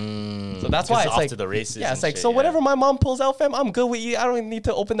 fam. So that's why it's off like, to the races. Yeah, it's like, so whatever my mom pulls out, fam, I'm good with you. I don't even need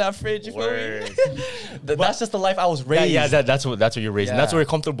to open that fridge. You feel me? That's just the life I was raised. Yeah, that's what you're raising. That's what you're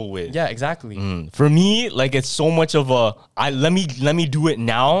comfortable with. Yeah, exactly. For me, like it's so much of let me do it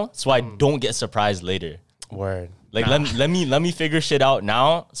now so I don't get surprised later. Word. Like let me figure shit out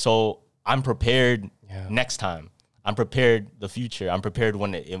now so I'm prepared next time. I'm prepared the future. I'm prepared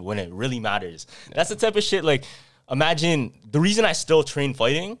when it really matters. That's the type of shit like imagine the reason I still train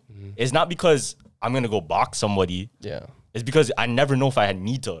fighting is not because I'm gonna go box somebody. Yeah. It's because I never know if I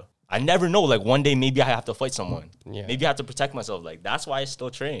need to. I never know. Like one day maybe I have to fight someone. Yeah. Maybe I have to protect myself. Like that's why I still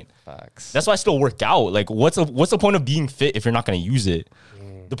train. Facts. That's why I still work out. Like what's the point of being fit if you're not gonna use it?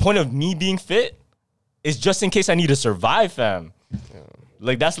 The point of me being fit is just in case I need to survive, fam.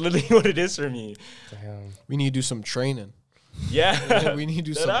 Like that's literally what it is for me. Damn. We need to do some training. Yeah. We need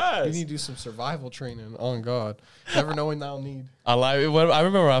to do some survival training. Oh God, never knowing that I'll need. I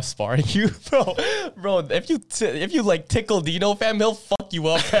remember I was sparring you, bro. If you like tickle Dino, fam, he'll fuck you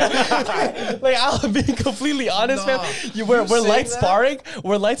up, fam. Like I'm being completely honest, fam. We're light sparring.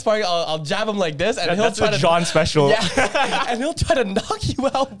 We're light sparring. I'll jab him like this, and That's a John special. Yeah, and he'll try to knock you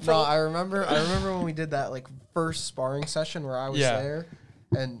out, bro. No, I remember when we did that like first sparring session where I was there,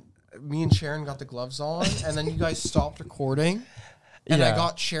 and me and Sharon got the gloves on, and then you guys stopped recording. And I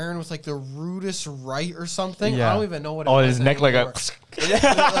got Sharon with like the rudest right or something. Yeah. I don't even know what it was. His neck like a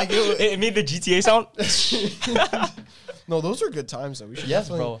like it made the GTA sound. No, those are good times though. We should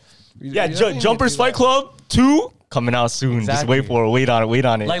bro. Jumpers Fight Club 2 coming out soon. Exactly. Just wait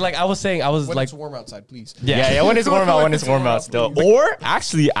on it. Like I was saying, I was when like, it's warm outside, please. Yeah, when it's warm out still. Or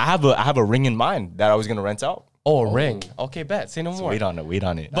actually I have a ring in mind that I was gonna rent out. oh, ring. Okay, bet. Say no So more. wait on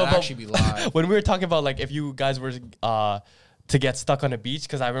it. That'd actually be live. When we were talking about like if you guys were to get stuck on a beach,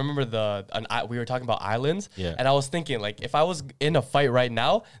 because I remember we were talking about islands, and I was thinking like if I was in a fight right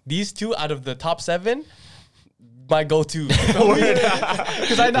now, these two out of the top 7 my go-to,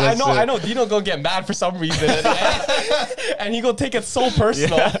 because I know Dino gonna get mad for some reason, and he gonna take it so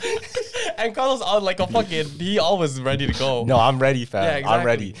personal. And Carlos, he always ready to go. No, I'm ready, fam. Yeah, exactly. I'm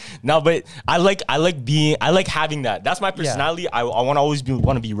ready. No, but I like having that. That's my personality. I want to always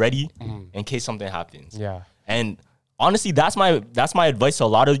want to be ready in case something happens. Yeah. And honestly, that's my advice to a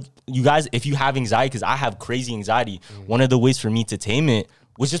lot of you guys. If you have anxiety, because I have crazy anxiety, one of the ways for me to tame it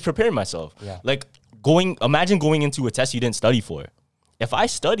was just preparing myself. Yeah. Like imagine going into a test you didn't study for. If I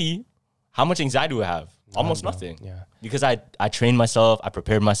study, how much anxiety do I have? Almost nothing. Yeah. Because I trained myself, I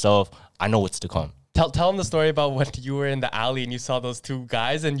prepared myself, I know what's to come. Tell them the story about when you were in the alley and you saw those two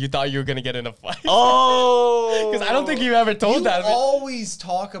guys and you thought you were gonna get in a fight. Oh, Because I don't think you ever told You that. always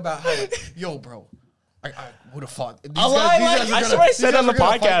talk about how, like, yo, bro, I would have fought. These I swear I said on the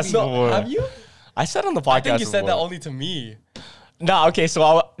podcast No, before. have you? I said on the podcast I think you said that before. only to me. Nah, okay, so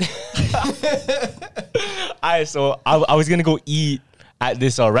I was gonna go eat at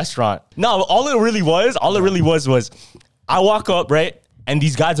this restaurant. No, all it really was I walk up, right? And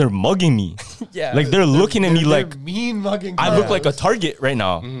these guys are mugging me. Yeah. Like they're looking at me They're like mean mugging. I look like a target right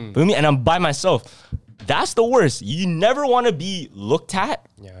now. Feel me? And I'm by myself. That's the worst. You never want to be looked at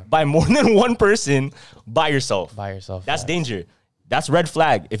by more than one person by yourself. That's danger. That's red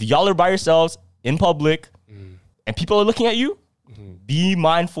flag. If y'all are by yourselves in public and people are looking at you, be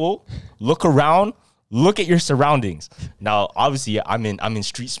mindful, look around, look at your surroundings. Now, obviously, I'm in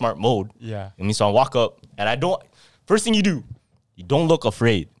street smart mode. Yeah. I mean, so I walk up and first thing you do, you don't look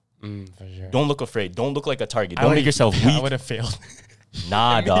afraid. For sure. Don't look afraid. Don't look like a target. Don't make yourself weak. I would have failed.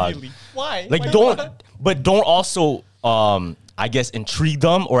 Nah, dog. Why? Like don't also I guess intrigue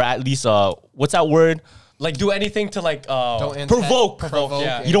them or at least what's that word? Like do anything to like Provoke.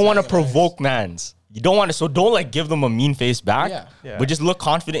 Yeah. You don't want to provoke mans. You don't want to, so don't like give them a mean face back. Yeah. But just look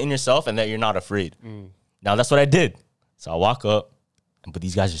confident in yourself and that you're not afraid. Now that's what I did. So I walk up, but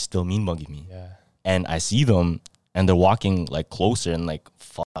these guys are still mean mugging me. Yeah. And I see them and they're walking like closer and like,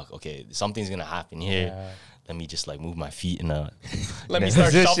 fuck, okay, something's gonna happen here. Yeah. Let me just like move my feet in a Let me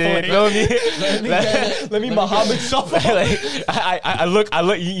start position, shuffling. feel me? Let me Muhammad shuffle. Like, I look.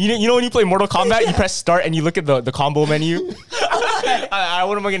 You know when you play Mortal Kombat, you press start and you look at the combo menu.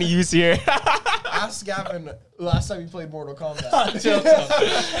 What am I gonna use here? Ask Gavin last time you played Mortal Kombat.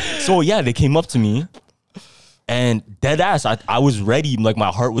 So yeah, they came up to me, and dead ass, I was ready. Like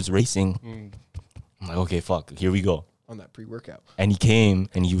my heart was racing. I'm like, okay, fuck, here we go. On that pre-workout. And he came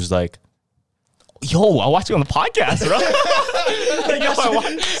and he was like, yo, I watched you on the podcast, bro.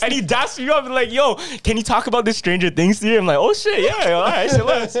 And he dapped me up and like, yo, can you talk about this Stranger Things theory? I'm like, oh shit, yeah, all right, shit,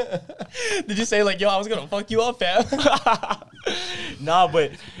 let's. Did you say like, yo, I was gonna fuck you up, fam? Nah,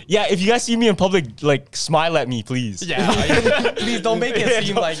 but yeah, if you guys see me in public, like smile at me, please. Yeah. Please don't make it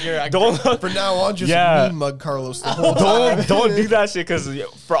seem like you're Don't From now on, just mean mug Carlos the whole time. don't do that shit, because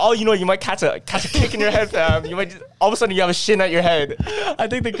for all you know, you might catch a kick in your head, fam. You might just, all of a sudden you have a shin at your head. I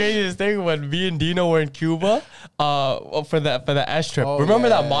think the craziest thing when me and Dino were in Cuba, for the Ash trip. Remember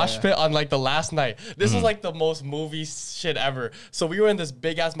that mosh pit on like the last night? This was like the most movie shit ever. So we were in this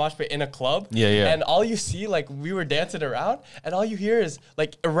big ass mosh pit in a club. Yeah. And all you see, like we were dancing around, and all you hear is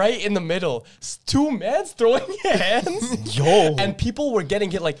like right in the middle, two men throwing hands. Yo. And people were getting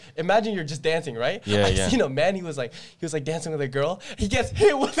hit. Like imagine you're just dancing, right? Yeah, I seen a man. He was like dancing with a girl. He gets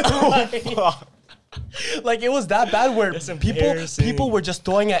hit with a right. Like it was that bad where people were just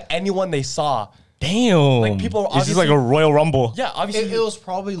throwing at anyone they saw. Damn. Like people were this is like a Royal Rumble. Yeah, obviously. It was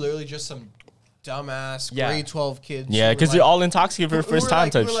probably literally just some dumbass grade 12 kids. Yeah, because they're all intoxicated for the first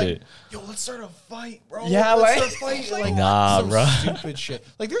time type shit. Yo, let's start a fight, bro. Yeah, let's start fighting. Like, nah, some bro. stupid shit.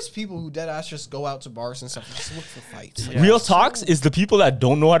 Like, there's people who dead ass just go out to bars and stuff and just look for fights. Like, Real talks is the people that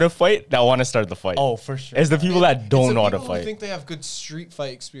don't know how to fight that want to start the fight. Oh, for sure. It's the people that it's don't the know how to people who fight. think they have good street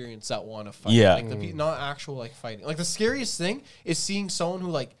fight experience that want to fight. Yeah. Like, not actual, like, fighting. Like, the scariest thing is seeing someone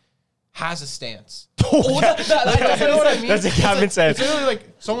who, like, has a stance. That's You know what I mean? That's what Gavin said. It's literally like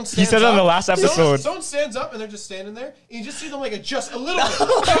someone stands said it on up, the last episode. Someone stands up and they're just standing there, and you just see them like adjust a little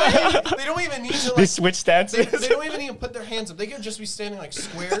bit. They don't even need to They like switch stances. they don't even need to put their hands up. They could just be standing like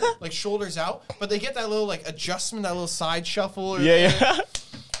square, like shoulders out, but they get that little like adjustment, that little side shuffle. Or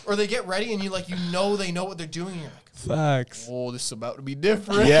or they get ready and they know what they're doing. And you're like, Facts. oh, this is about to be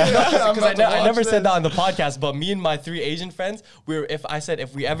different. Yeah. I'm Because about to I watch never said this. that on the podcast, but me and my 3 Asian friends,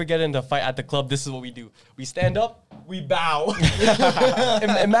 if we ever get into a fight at the club, this is what we do. We stand up, we bow.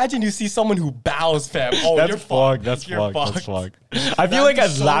 Imagine you see someone who bows, fam. Oh, That's you're fucked. fucked. That's You're fucked. That's fucked. fucked. I feel That'd like be I'd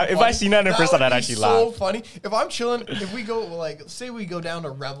so laugh. If I funny. seen that in person, would I'd be actually so laugh. funny. If I'm chilling, if we go like, say we go down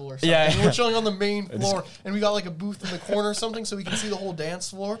to Rebel or something, Yeah. and we're chilling on the main floor, and we got like a booth in the corner or something, so we can see the whole dance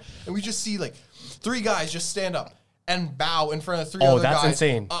floor, and we just see like 3 guys just stand up and bow in front of 3 other guys. that's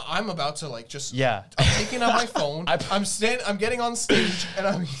insane. I'm about to like just Yeah. I'm taking out my phone. I'm getting on stage and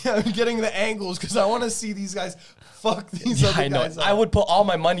I'm getting the angles because I want to see these guys fuck these Yeah, other I know. guys I up. would put all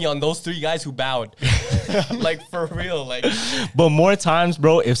my money on those 3 guys who bowed. Like, for real. Like, But more times,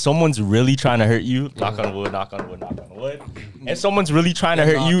 bro, if someone's really trying to hurt you, knock on wood, knock on wood, knock on wood, and someone's really trying to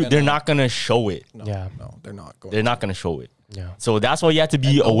They're hurt not you, gonna- they're not gonna show it. yeah. No, they're not going. They're not gonna show it. Yeah. So that's why you have to be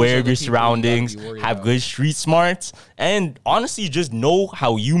And those aware are of the your people you gotta surroundings, be worried have about. good street smarts, and honestly, just know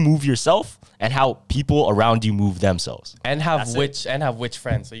how you move yourself and how people around you move themselves. And have That's which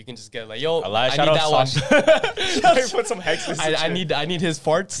friends. So you can just get like, yo, Elias, I shout need out that one. Put some hexes. I need his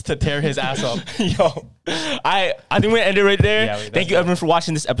farts to tear his ass up. Yo, I think we're gonna end it right there. Yeah, Thank you everyone for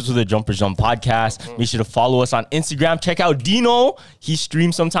watching this episode of the Jumpers Jump podcast. Make sure to follow us on Instagram. Check out Dino. He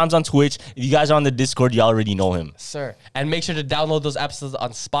streams sometimes on Twitch. If you guys are on the Discord, you already know him. Sir. And make sure to download those episodes on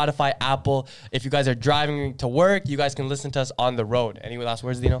Spotify, Apple. If you guys are driving to work, you guys can listen to us on the road. Any last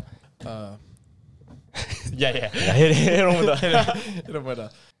words, Dino? Yeah. Hit him with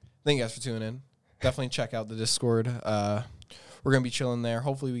Thank you guys for tuning in. Definitely check out the Discord. We're gonna be chilling there.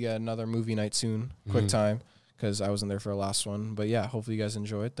 Hopefully, we get another movie night soon. Quick time, because I wasn't there for the last one. But yeah, hopefully you guys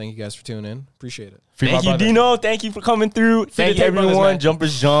enjoyed. Thank you guys for tuning in. Appreciate it. Free my Thank you, brother. Dino. Thank you for coming through. Thank you, Tape Brothers, everyone. man.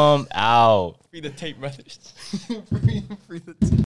 Jumpers Jump out. Free the tape brothers. Free the